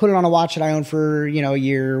 rad. I'll put it on a watch that I own for a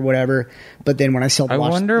year or whatever. But then when I sell the I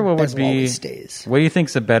watch, wonder the what would bezel be. always stays. What do you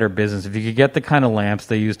think's a better business? If you could get the kind of lamps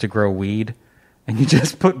they use to grow weed, and you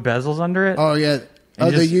just put bezels under it. Oh, yeah.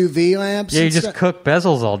 And The just- UV lamps? yeah, you and just stuff? cook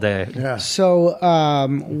bezels all day. Yeah. So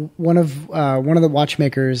one of the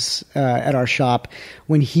watchmakers at our shop,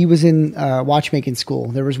 when he was in watchmaking school,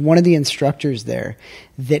 there was one of the instructors there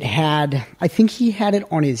that had, I think he had it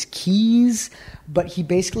on his keys, but he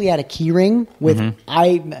basically had a key ring with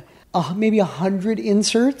maybe 100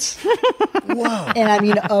 inserts. Whoa. And I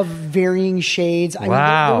mean, of varying shades. I mean,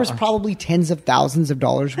 Wow. there was probably tens of thousands of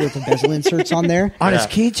dollars worth of bezel inserts on there. On his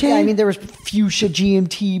keychain? Yeah, I mean, there was fuchsia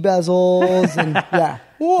GMT bezels and yeah.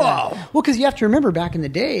 Whoa. Well, because you have to remember back in the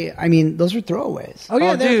day, I mean, those were throwaways. Oh,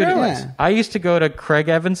 yeah, Oh, they're dude, throwaways. Yeah. I used to go to Craig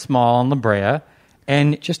Evans Small on La Brea,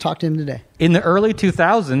 and Just talked to him today. in the early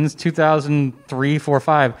 2000s, 2003, 4,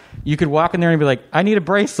 5, you could walk in there and be like, I need a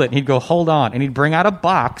bracelet. And he'd go, hold on. And he'd bring out a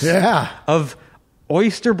box Yeah. of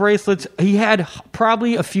oyster bracelets. He had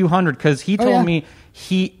probably a few hundred because he told yeah. me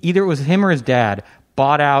either it was him or his dad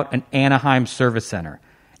bought out an Anaheim service center.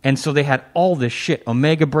 And so they had all this shit,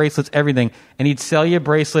 Omega bracelets, everything. And he'd sell you a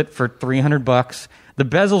bracelet for $300. The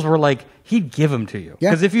bezels were like, he'd give them to you. Yeah.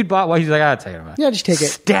 Because if you'd bought one, he's like, I'll take them. Yeah, just take it.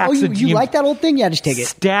 Stacks of you like that old thing? Yeah, just take it.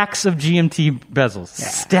 Stacks of GMT bezels.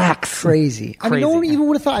 Stacks. Crazy. I mean, no one even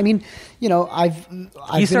would have thought. I mean, I've He been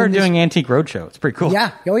started in this- doing Antique Roadshow. It's pretty cool. Yeah.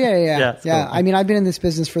 Oh, yeah. Yeah, it's cool. I mean, I've been in this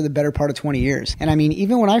business for the better part of 20 years. And I mean,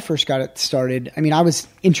 even when I first got it started, I mean, I was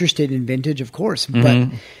interested in vintage, of course, but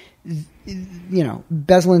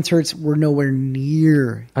bezel inserts were nowhere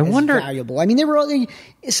near as valuable. I mean, they were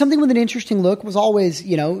something with an interesting look was always, a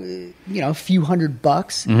few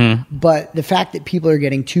 $100. But the fact that people are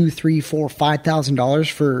getting $2,000, $3,000, $4,000,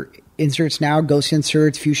 $5,000 for inserts now, ghost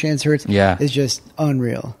inserts, fuchsia inserts, is just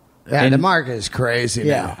unreal. Yeah, And- the market is crazy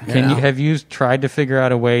Yeah. now. Have you tried to figure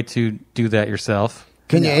out a way to do that yourself?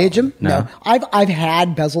 Can you age them? No. I've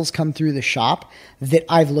had bezels come through the shop that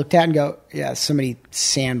I've looked at and go, yeah, somebody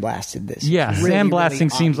sandblasted this. Yeah, Really, sandblasting really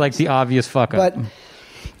seems like the obvious fuck up. But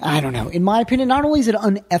I don't know. In my opinion, not only is it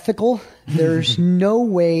unethical, there's no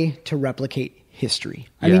way to replicate history.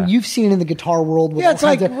 I Yeah. mean, you've seen it in the guitar world with Yeah, all it's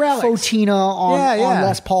kinds like of relics. Fotina on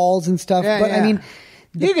Les Pauls and stuff. Yeah, but yeah. I mean,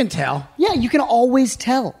 You can tell. yeah, you can always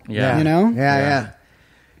tell. Yeah. You know? Yeah.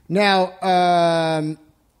 Now,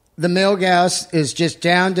 the Milgauss is just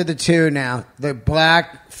down to the two now. The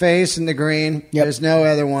black face and the green. Yep. There's no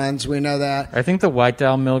other ones. We know that. I think the White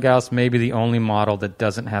Dial Milgauss may be the only model that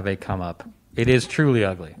doesn't have a come up. It is truly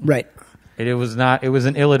ugly. Right. It was not. It was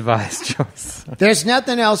an ill-advised choice. There's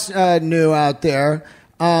nothing else new out there.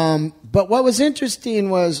 But what was interesting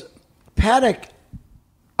was Patek.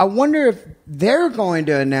 I wonder if they're going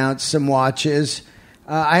to announce some watches.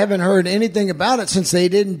 I haven't heard anything about it since they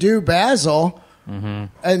didn't do Basel. And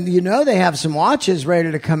they have some watches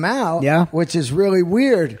ready to come out, Yeah. which is really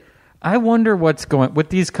weird. I wonder what's going with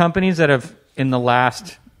these companies that have in the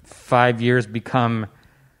last 5 years become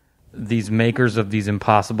these makers of these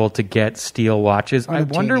impossible to get steel watches. I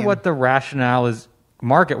wonder what the rationale is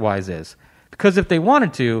market-wise is. Because if they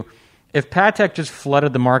wanted to, if Patek just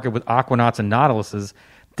flooded the market with Aquanauts and Nautiluses,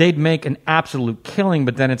 they'd make an absolute killing,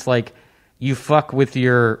 but then it's like you fuck with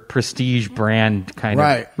your prestige brand kind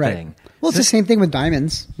of thing. Well, it's the same thing with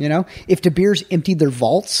diamonds, you know? If De Beers emptied their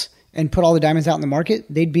vaults and put all the diamonds out in the market,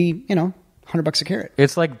 they'd be, you know, $100 a carat.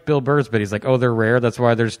 It's like Bill Burr's bit. He's like, oh, they're rare. That's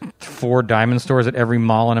why there's 4 diamond stores at every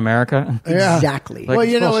mall in America. Yeah. Exactly. Well,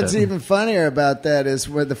 you know what's even funnier about that is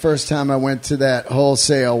when the first time I went to that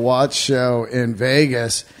wholesale watch show in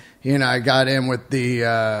Vegas, you know, I got in with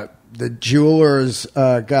the jewelers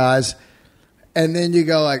guys, and then you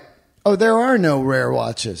go like, oh, there are no rare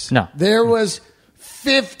watches. No. There was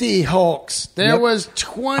 50 Hulks. There was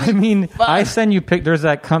 20. I mean, I send you there's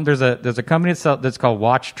a company that's called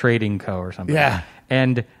Watch Trading Co. or something. Yeah.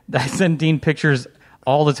 And I send Dean pictures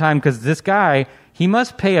all the time because this guy, he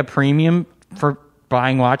must pay a premium for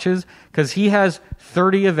buying watches because he has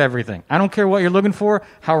 30 of everything. I don't care what you're looking for,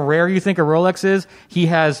 how rare you think a Rolex is. He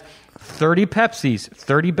has 30 Pepsis,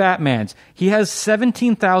 30 Batmans. He has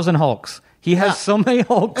 17,000 Hulks. He has so many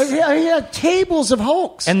Hulks. He had tables of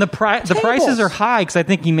Hulks. And the prices are high because I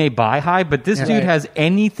think he may buy high, but this dude has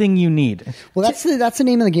anything you need. Well, that's the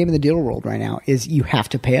name of the game in the dealer world right now is you have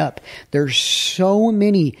to pay up. There's so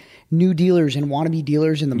many new dealers and wannabe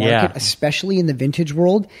dealers in the market, especially in the vintage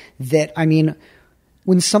world, that, I mean,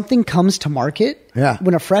 when something comes to market,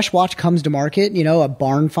 when a fresh watch comes to market, you know, a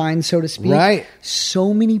barn find, so to speak,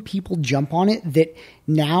 so many people jump on it that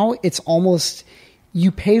now it's almost... You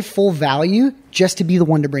pay full value just to be the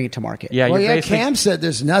one to bring it to market. Yeah, Cam said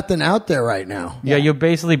there's nothing out there right now. Yeah, you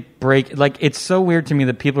basically break... Like, it's so weird to me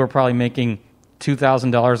that people are probably making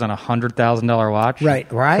 $2,000 on a $100,000 watch. Right.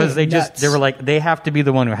 Because they were like, they have to be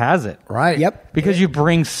the one who has it. Right. Yep. Because you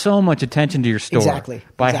bring so much attention to your store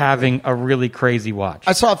by having a really crazy watch.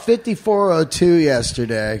 I saw 5402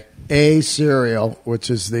 yesterday, A serial, which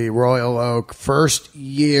is the Royal Oak, first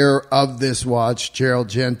year of this watch, Gerald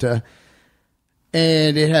Genta.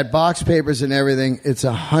 And it had box papers and everything. It's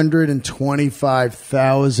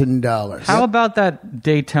 $125,000. How about that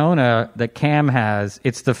Daytona that Cam has?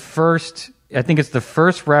 It's the first. I think it's the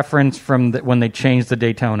first reference from when they changed the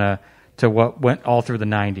Daytona to what went all through the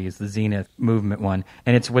 '90s, the Zenith movement one,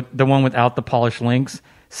 and it's with the one without the polished links,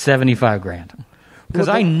 $75,000. Because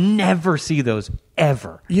I never see those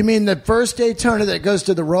ever. You mean the first Daytona that goes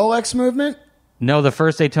to the Rolex movement? No, the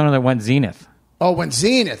first Daytona that went Zenith. Oh, when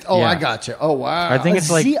Zenith. Oh, Yeah. I got you. Oh, wow. I think it's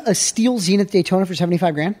like a steel Zenith Daytona for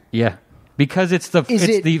 $75,000. Yeah, because it's the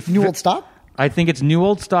new old stock. I think it's new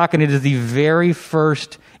old stock, and it is the very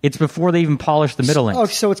first. It's before they even polished the middle links. Oh,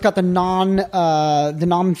 so it's got the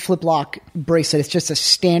non flip lock bracelet. It's just a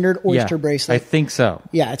standard oyster bracelet. I think so.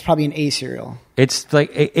 Yeah, it's probably an A serial. It's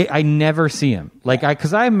like I never see him. Like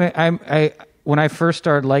because I when I first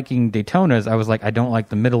started liking Daytonas, I was like, I don't like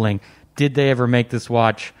the middle link. Did they ever make this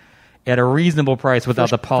watch at a reasonable price without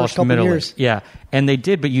the polished middle link? Yeah, and they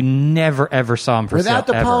did, but you never ever saw them for without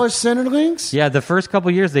sale, the polished center links. Yeah, the first couple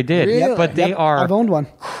of years they did, Really? but they are I've owned one.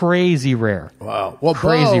 Crazy rare. Wow, well,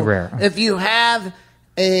 crazy Beau, rare. If you have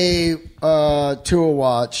a tool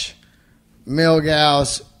watch,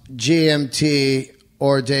 Milgauss, GMT,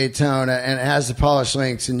 or Daytona, and it has the polished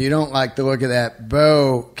links, and you don't like the look of that,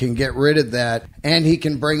 Beau can get rid of that, and he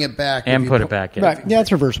can bring it back and put it back in. Right. Yeah,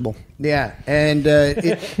 it's reversible. Yeah, and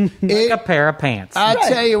like a pair of pants. I'll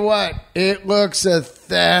tell you what, it looks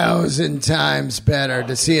 1,000 times better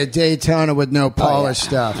to see a Daytona with no polished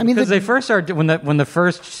stuff. I mean, because they first started when the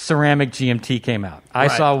first ceramic GMT came out, I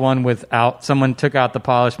saw one without. Someone took out the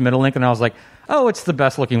polished middle link, and I was like, oh, it's the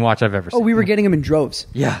best looking watch I've ever seen. Oh, we were getting them in droves.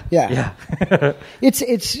 Yeah.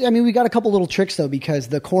 It's. I mean, we got a couple little tricks though, because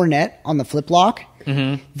the cornet on the flip lock,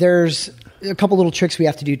 there's a couple little tricks we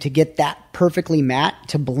have to do to get that perfectly matte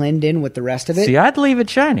to blend in with the rest of it. See, I'd leave it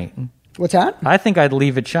shiny. What's that? I think I'd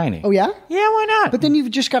leave it shiny. Oh, yeah? Yeah, why not? But then you've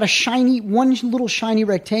just got one little shiny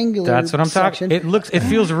rectangular That's what I'm section. talking. It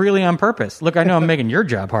feels really on purpose. Look, I know I'm making your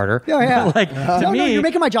job harder. Oh, yeah. Like, to me, no, you're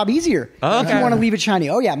making my job easier. Oh, okay. If you want to leave it shiny.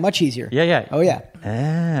 Oh, yeah, much easier. Yeah. Oh,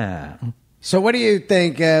 yeah. So what do you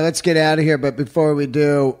think? Let's get out of here. But before we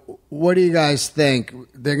do, what do you guys think?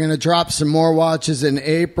 They're going to drop some more watches in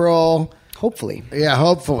April. Hopefully. Yeah,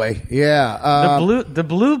 hopefully. Yeah. The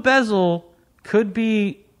blue bezel could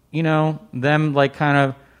be, them like kind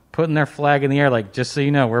of putting their flag in the air, like, just so you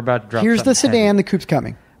know, we're about to drop. Here's the sedan. heavy. The coupe's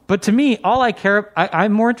coming. But to me, all I care,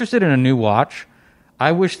 I'm more interested in a new watch.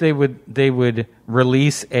 I wish they would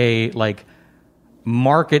release a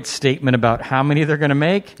market statement about how many they're going to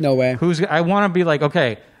make. No way. I want to be like,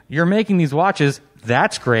 okay, you're making these watches.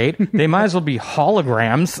 That's great. They might as well be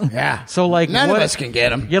holograms. Yeah. So like, none of us can get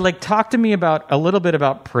them. Yeah, like talk to me about a little bit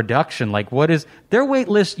about production. Like, what is their wait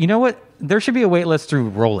list? You know what? There should be a wait list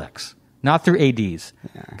through Rolex, not through ADs,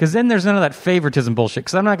 because then there's none of that favoritism bullshit.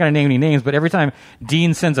 Because I'm not going to name any names, but every time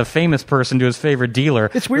Dean sends a famous person to his favorite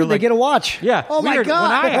dealer, it's weird. They get a watch. Yeah. Oh weird. my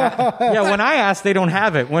god. When I ask, they don't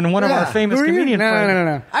have it. When one of our famous comedian friends,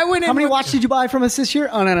 No. I went in. How many watches did you buy from us this year?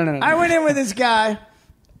 Oh no. I went in with this guy.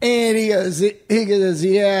 And he goes,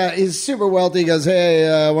 yeah, he's super wealthy. He goes, hey,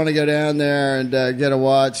 I want to go down there and get a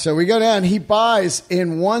watch. So we go down. He buys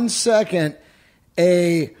in 1 second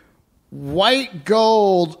a white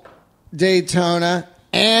gold Daytona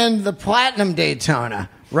and the platinum Daytona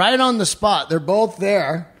right on the spot. They're both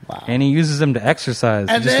there. Wow. And he uses them to exercise.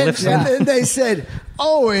 And then they said,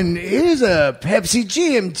 oh, and here's a Pepsi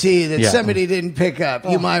GMT that somebody didn't pick up.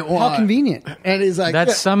 You might want. How convenient. And he's like,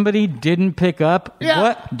 that somebody didn't pick up? Yeah.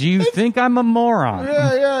 What? Do you think I'm a moron?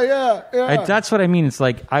 Yeah. That's what I mean. It's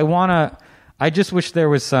like, I just wish there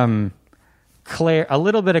was a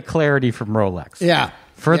little bit of clarity from Rolex. Yeah.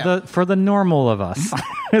 For the normal of us.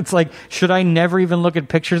 It's like, should I never even look at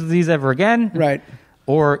pictures of these ever again? Right.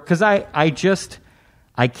 Or, because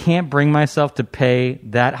I can't bring myself to pay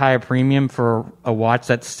that high a premium for a watch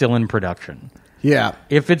that's still in production. Yeah.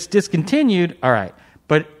 If it's discontinued, all right.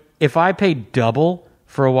 But if I pay double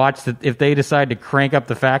for a watch that if they decide to crank up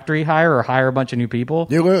the factory hire or hire a bunch of new people,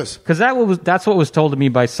 you lose. Because that's what was told to me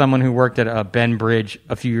by someone who worked at Ben Bridge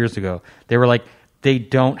a few years ago. They were like, they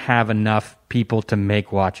don't have enough people to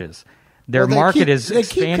make watches. Their market is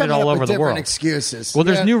expanded all over the world. Excuses. Well,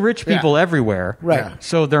 there's new rich people everywhere. Right. Yeah.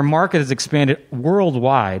 So their market is expanded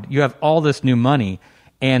worldwide. You have all this new money,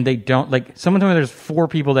 and they don't like. Someone told me there's 4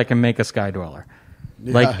 people that can make a Sky Dweller.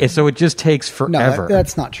 Yeah. So it just takes forever. No,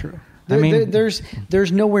 that's not true.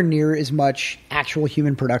 There's nowhere near as much actual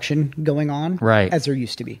human production going on, as there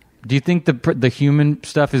used to be. Do you think the human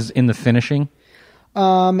stuff is in the finishing?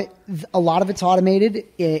 A lot of it's automated.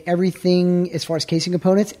 Everything as far as casing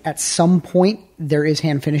components, at some point there is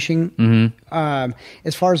hand finishing. Mm-hmm.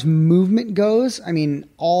 As far as movement goes, I mean,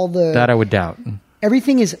 that I would doubt.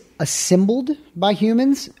 Everything is assembled by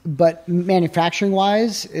humans, but manufacturing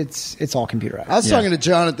wise, it's all computerized. I was talking to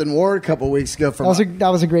Jonathan Ward a couple of weeks ago. That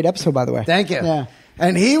was a great episode, by the way. Thank you. Yeah.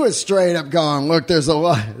 And he was straight up going, look, there's a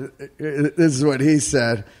lot. This is what he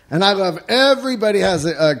said. And I love, everybody has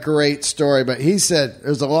a great story, but he said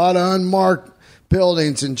there's a lot of unmarked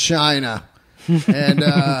buildings in China. And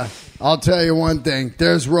I'll tell you one thing,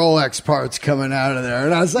 there's Rolex parts coming out of there.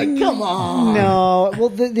 And I was like, come on. No. Well,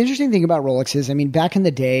 the interesting thing about Rolex is, I mean, back in the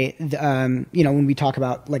day, when we talk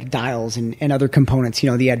about like dials and other components, you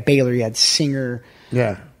had Baylor, you had Singer.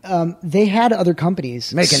 Yeah. They had other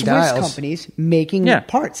companies, making Swiss dials. companies making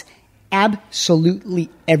parts. Absolutely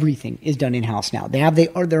everything is done in-house now. They have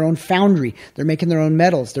their own foundry. They're making their own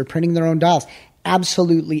metals. They're printing their own dials.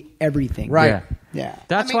 Absolutely everything. Right. Yeah.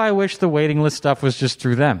 That's why I wish the waiting list stuff was just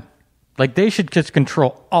through them. Like, they should just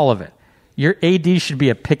control all of it. Your AD should be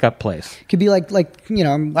a pickup place. Could be like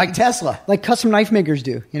Tesla. Like custom knife makers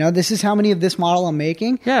do. This is how many of this model I'm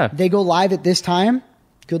making. Yeah. They go live at this time.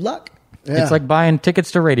 Good luck. Yeah. It's like buying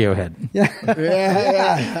tickets to Radiohead. Yeah.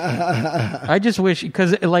 I just wish,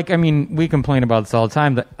 because, we complain about this all the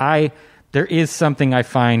time, that there is something I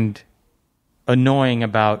find annoying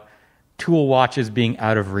about tool watches being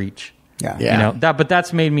out of reach. Yeah. But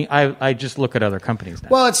that's made me, I just look at other companies now.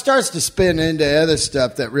 Well, it starts to spin into other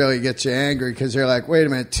stuff that really gets you angry, because you're like, wait a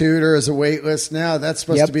minute, Tudor is a wait list now? That's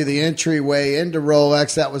supposed to be the entryway into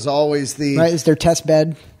Rolex. That was always it's their test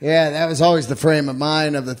bed. Yeah, that was always the frame of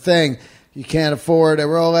mind of the thing. You can't afford a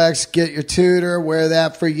Rolex, get your Tudor, wear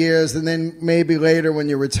that for years, and then maybe later when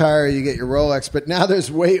you retire, you get your Rolex. But now there's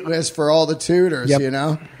wait lists for all the Tudors,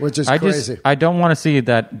 which is crazy. I don't want to see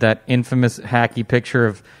that infamous hacky picture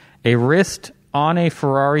of a wrist on a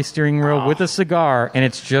Ferrari steering wheel with a cigar, and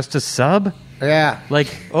it's just a sub. Yeah.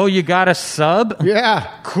 Like, oh, you got a sub? Yeah.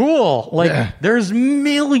 Cool. Like, there's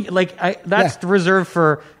millions. Like, that's reserved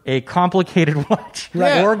for a complicated watch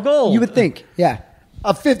or gold. You would think. Yeah.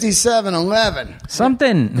 A 5711.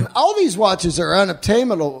 Something. All these watches are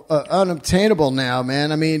unobtainable now,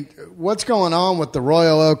 man. I mean, what's going on with the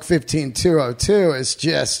Royal Oak 15202 is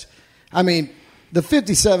just, the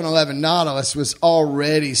 5711 Nautilus was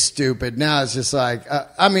already stupid. Now it's just like,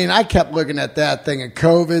 I kept looking at that thing in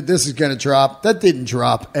COVID. This is going to drop. That didn't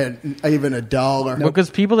drop at even $1. Because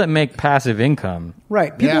people that make passive income.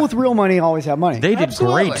 Right. People with real money always have money. They did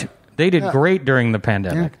great. They did great during the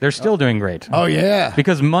pandemic. They're still doing great. Oh, yeah.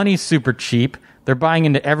 Because money's super cheap. They're buying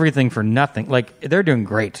into everything for nothing. Like, they're doing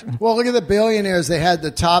great. Well, look at the billionaires. They had the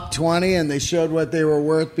top 20, and they showed what they were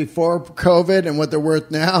worth before COVID and what they're worth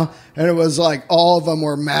now. And it was like all of them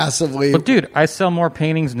were massively... But, dude, I sell more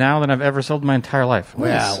paintings now than I've ever sold in my entire life.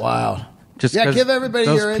 Yeah, wow. Just give everybody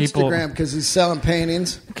your people, Instagram because he's selling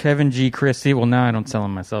paintings. Kevin G. Christy. Well, now I don't sell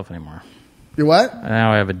them myself anymore. You what?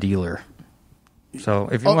 Now I have a dealer. So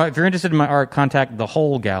if you're interested in my art, contact the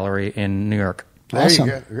Whole Gallery in New York. Awesome.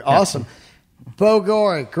 There you go. Awesome. Beau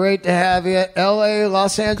Goorey, great to have you. L.A.,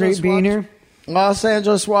 Los Angeles. Great being here. Los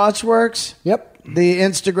Angeles Watchworks. Yep. The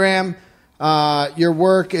Instagram. Your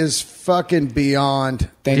work is fucking beyond.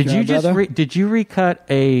 Did you recut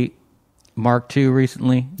a Mark II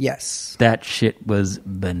recently? Yes. That shit was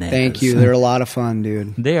bananas. Thank you. They're a lot of fun,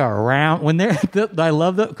 dude. They are round. When they're, I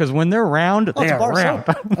love that because when they're round, they are round.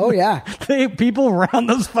 Oh, yeah. People round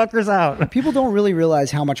those fuckers out. People don't really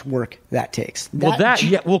realize how much work that takes.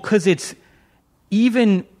 Because it's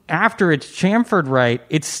even after it's chamfered right,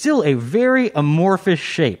 it's still a very amorphous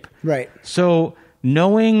shape. Right. So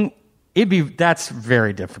knowing that's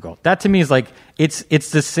very difficult. That to me is like it's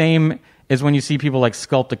the same as when you see people like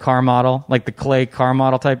sculpt a car model, like the clay car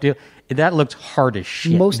model type deal. That looks hard as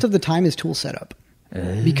shit. Most of the time is tool setup.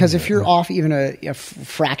 Because if you're off even a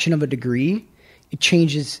fraction of a degree, it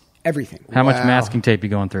changes everything. How much masking tape you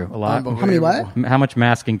going through? A lot? How many what? How much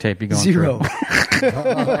masking tape you going Zero. through?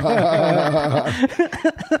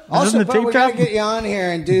 Also, but we got to get you on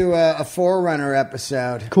here and do a Forerunner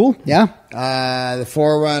episode. Cool. Yeah. The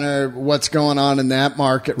Forerunner, what's going on in that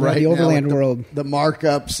market right the now. overland world. The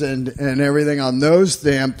markups and everything on those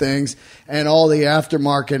damn things. And all the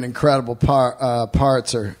aftermarket incredible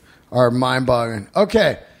parts are mind-boggling.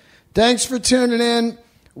 Okay. Thanks for tuning in.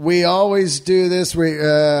 We always do this.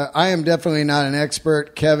 I am definitely not an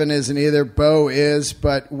expert. Kevin isn't either. Beau is,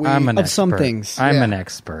 but I'm an expert. Some things. I'm an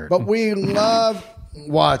expert. But we love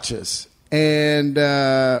watches. And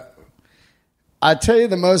I tell you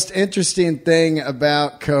the most interesting thing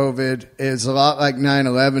about COVID is a lot like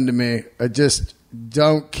 9/11 to me. I just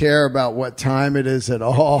don't care about what time it is at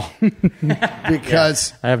all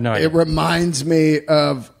because I have no idea. It reminds me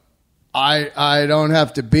of I don't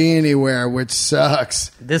have to be anywhere, which sucks.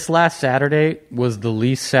 This last Saturday was the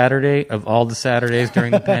least Saturday of all the Saturdays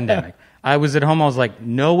during the pandemic. I was at home. I was like,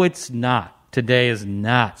 no, it's not. Today is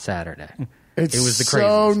not Saturday. It was the so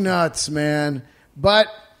craziest. nuts, man. But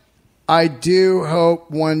I do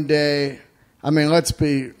hope one day, I mean, let's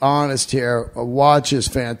be honest here. A watch is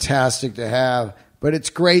fantastic to have, but it's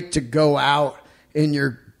great to go out in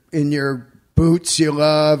your boots you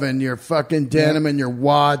love and your fucking denim and your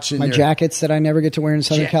watch and my jackets that I never get to wear in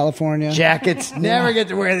Southern California. Jackets. Never get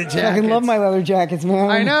to wear the jackets. I fucking love my leather jackets,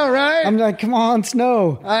 man. I know, right? I'm like, come on,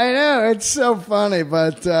 snow. I know. It's so funny.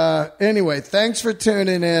 But anyway, thanks for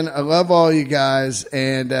tuning in. I love all you guys.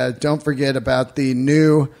 And don't forget about the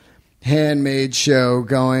new handmade show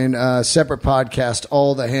going. Separate podcast.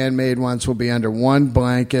 All the handmade ones will be under one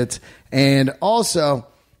blanket. And also...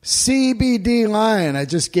 CBD Lion. I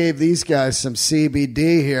just gave these guys some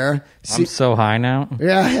CBD here. I'm so high now.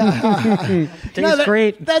 Yeah. Tastes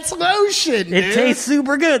great. That's lotion, dude. It tastes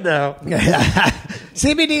super good, though.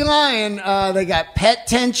 CBD Lion, they got pet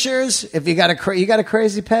tinctures. If you got a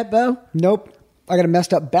crazy pet, Beau? Nope. I got a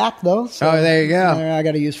messed up back, though. So there you go. I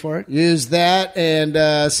got a use for it. Use that and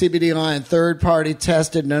CBD Lion, third-party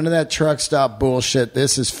tested. None of that truck stop bullshit.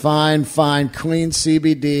 This is fine, clean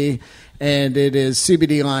CBD. And it is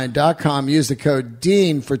cbdlion.com. Use the code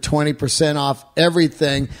DEAN for 20% off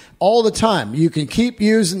everything all the time. You can keep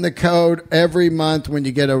using the code every month when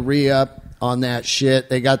you get a re-up on that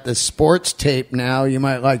shit. They got the sports tape now. You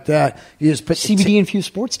might like that. You just put CBD-infused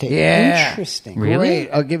sports tape. Yeah. Interesting. Really?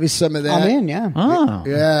 Great. I'll give you some of that. I'm in, yeah. Oh.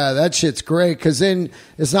 Yeah, that shit's great because then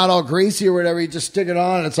it's not all greasy or whatever. You just stick it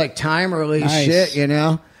on and it's like time release shit, you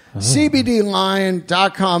know?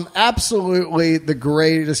 CBDlion.com, absolutely the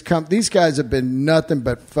greatest company. These guys have been nothing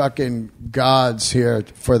but fucking gods here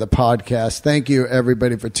for the podcast. Thank you,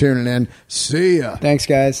 everybody, for tuning in. See ya. Thanks,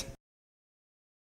 guys.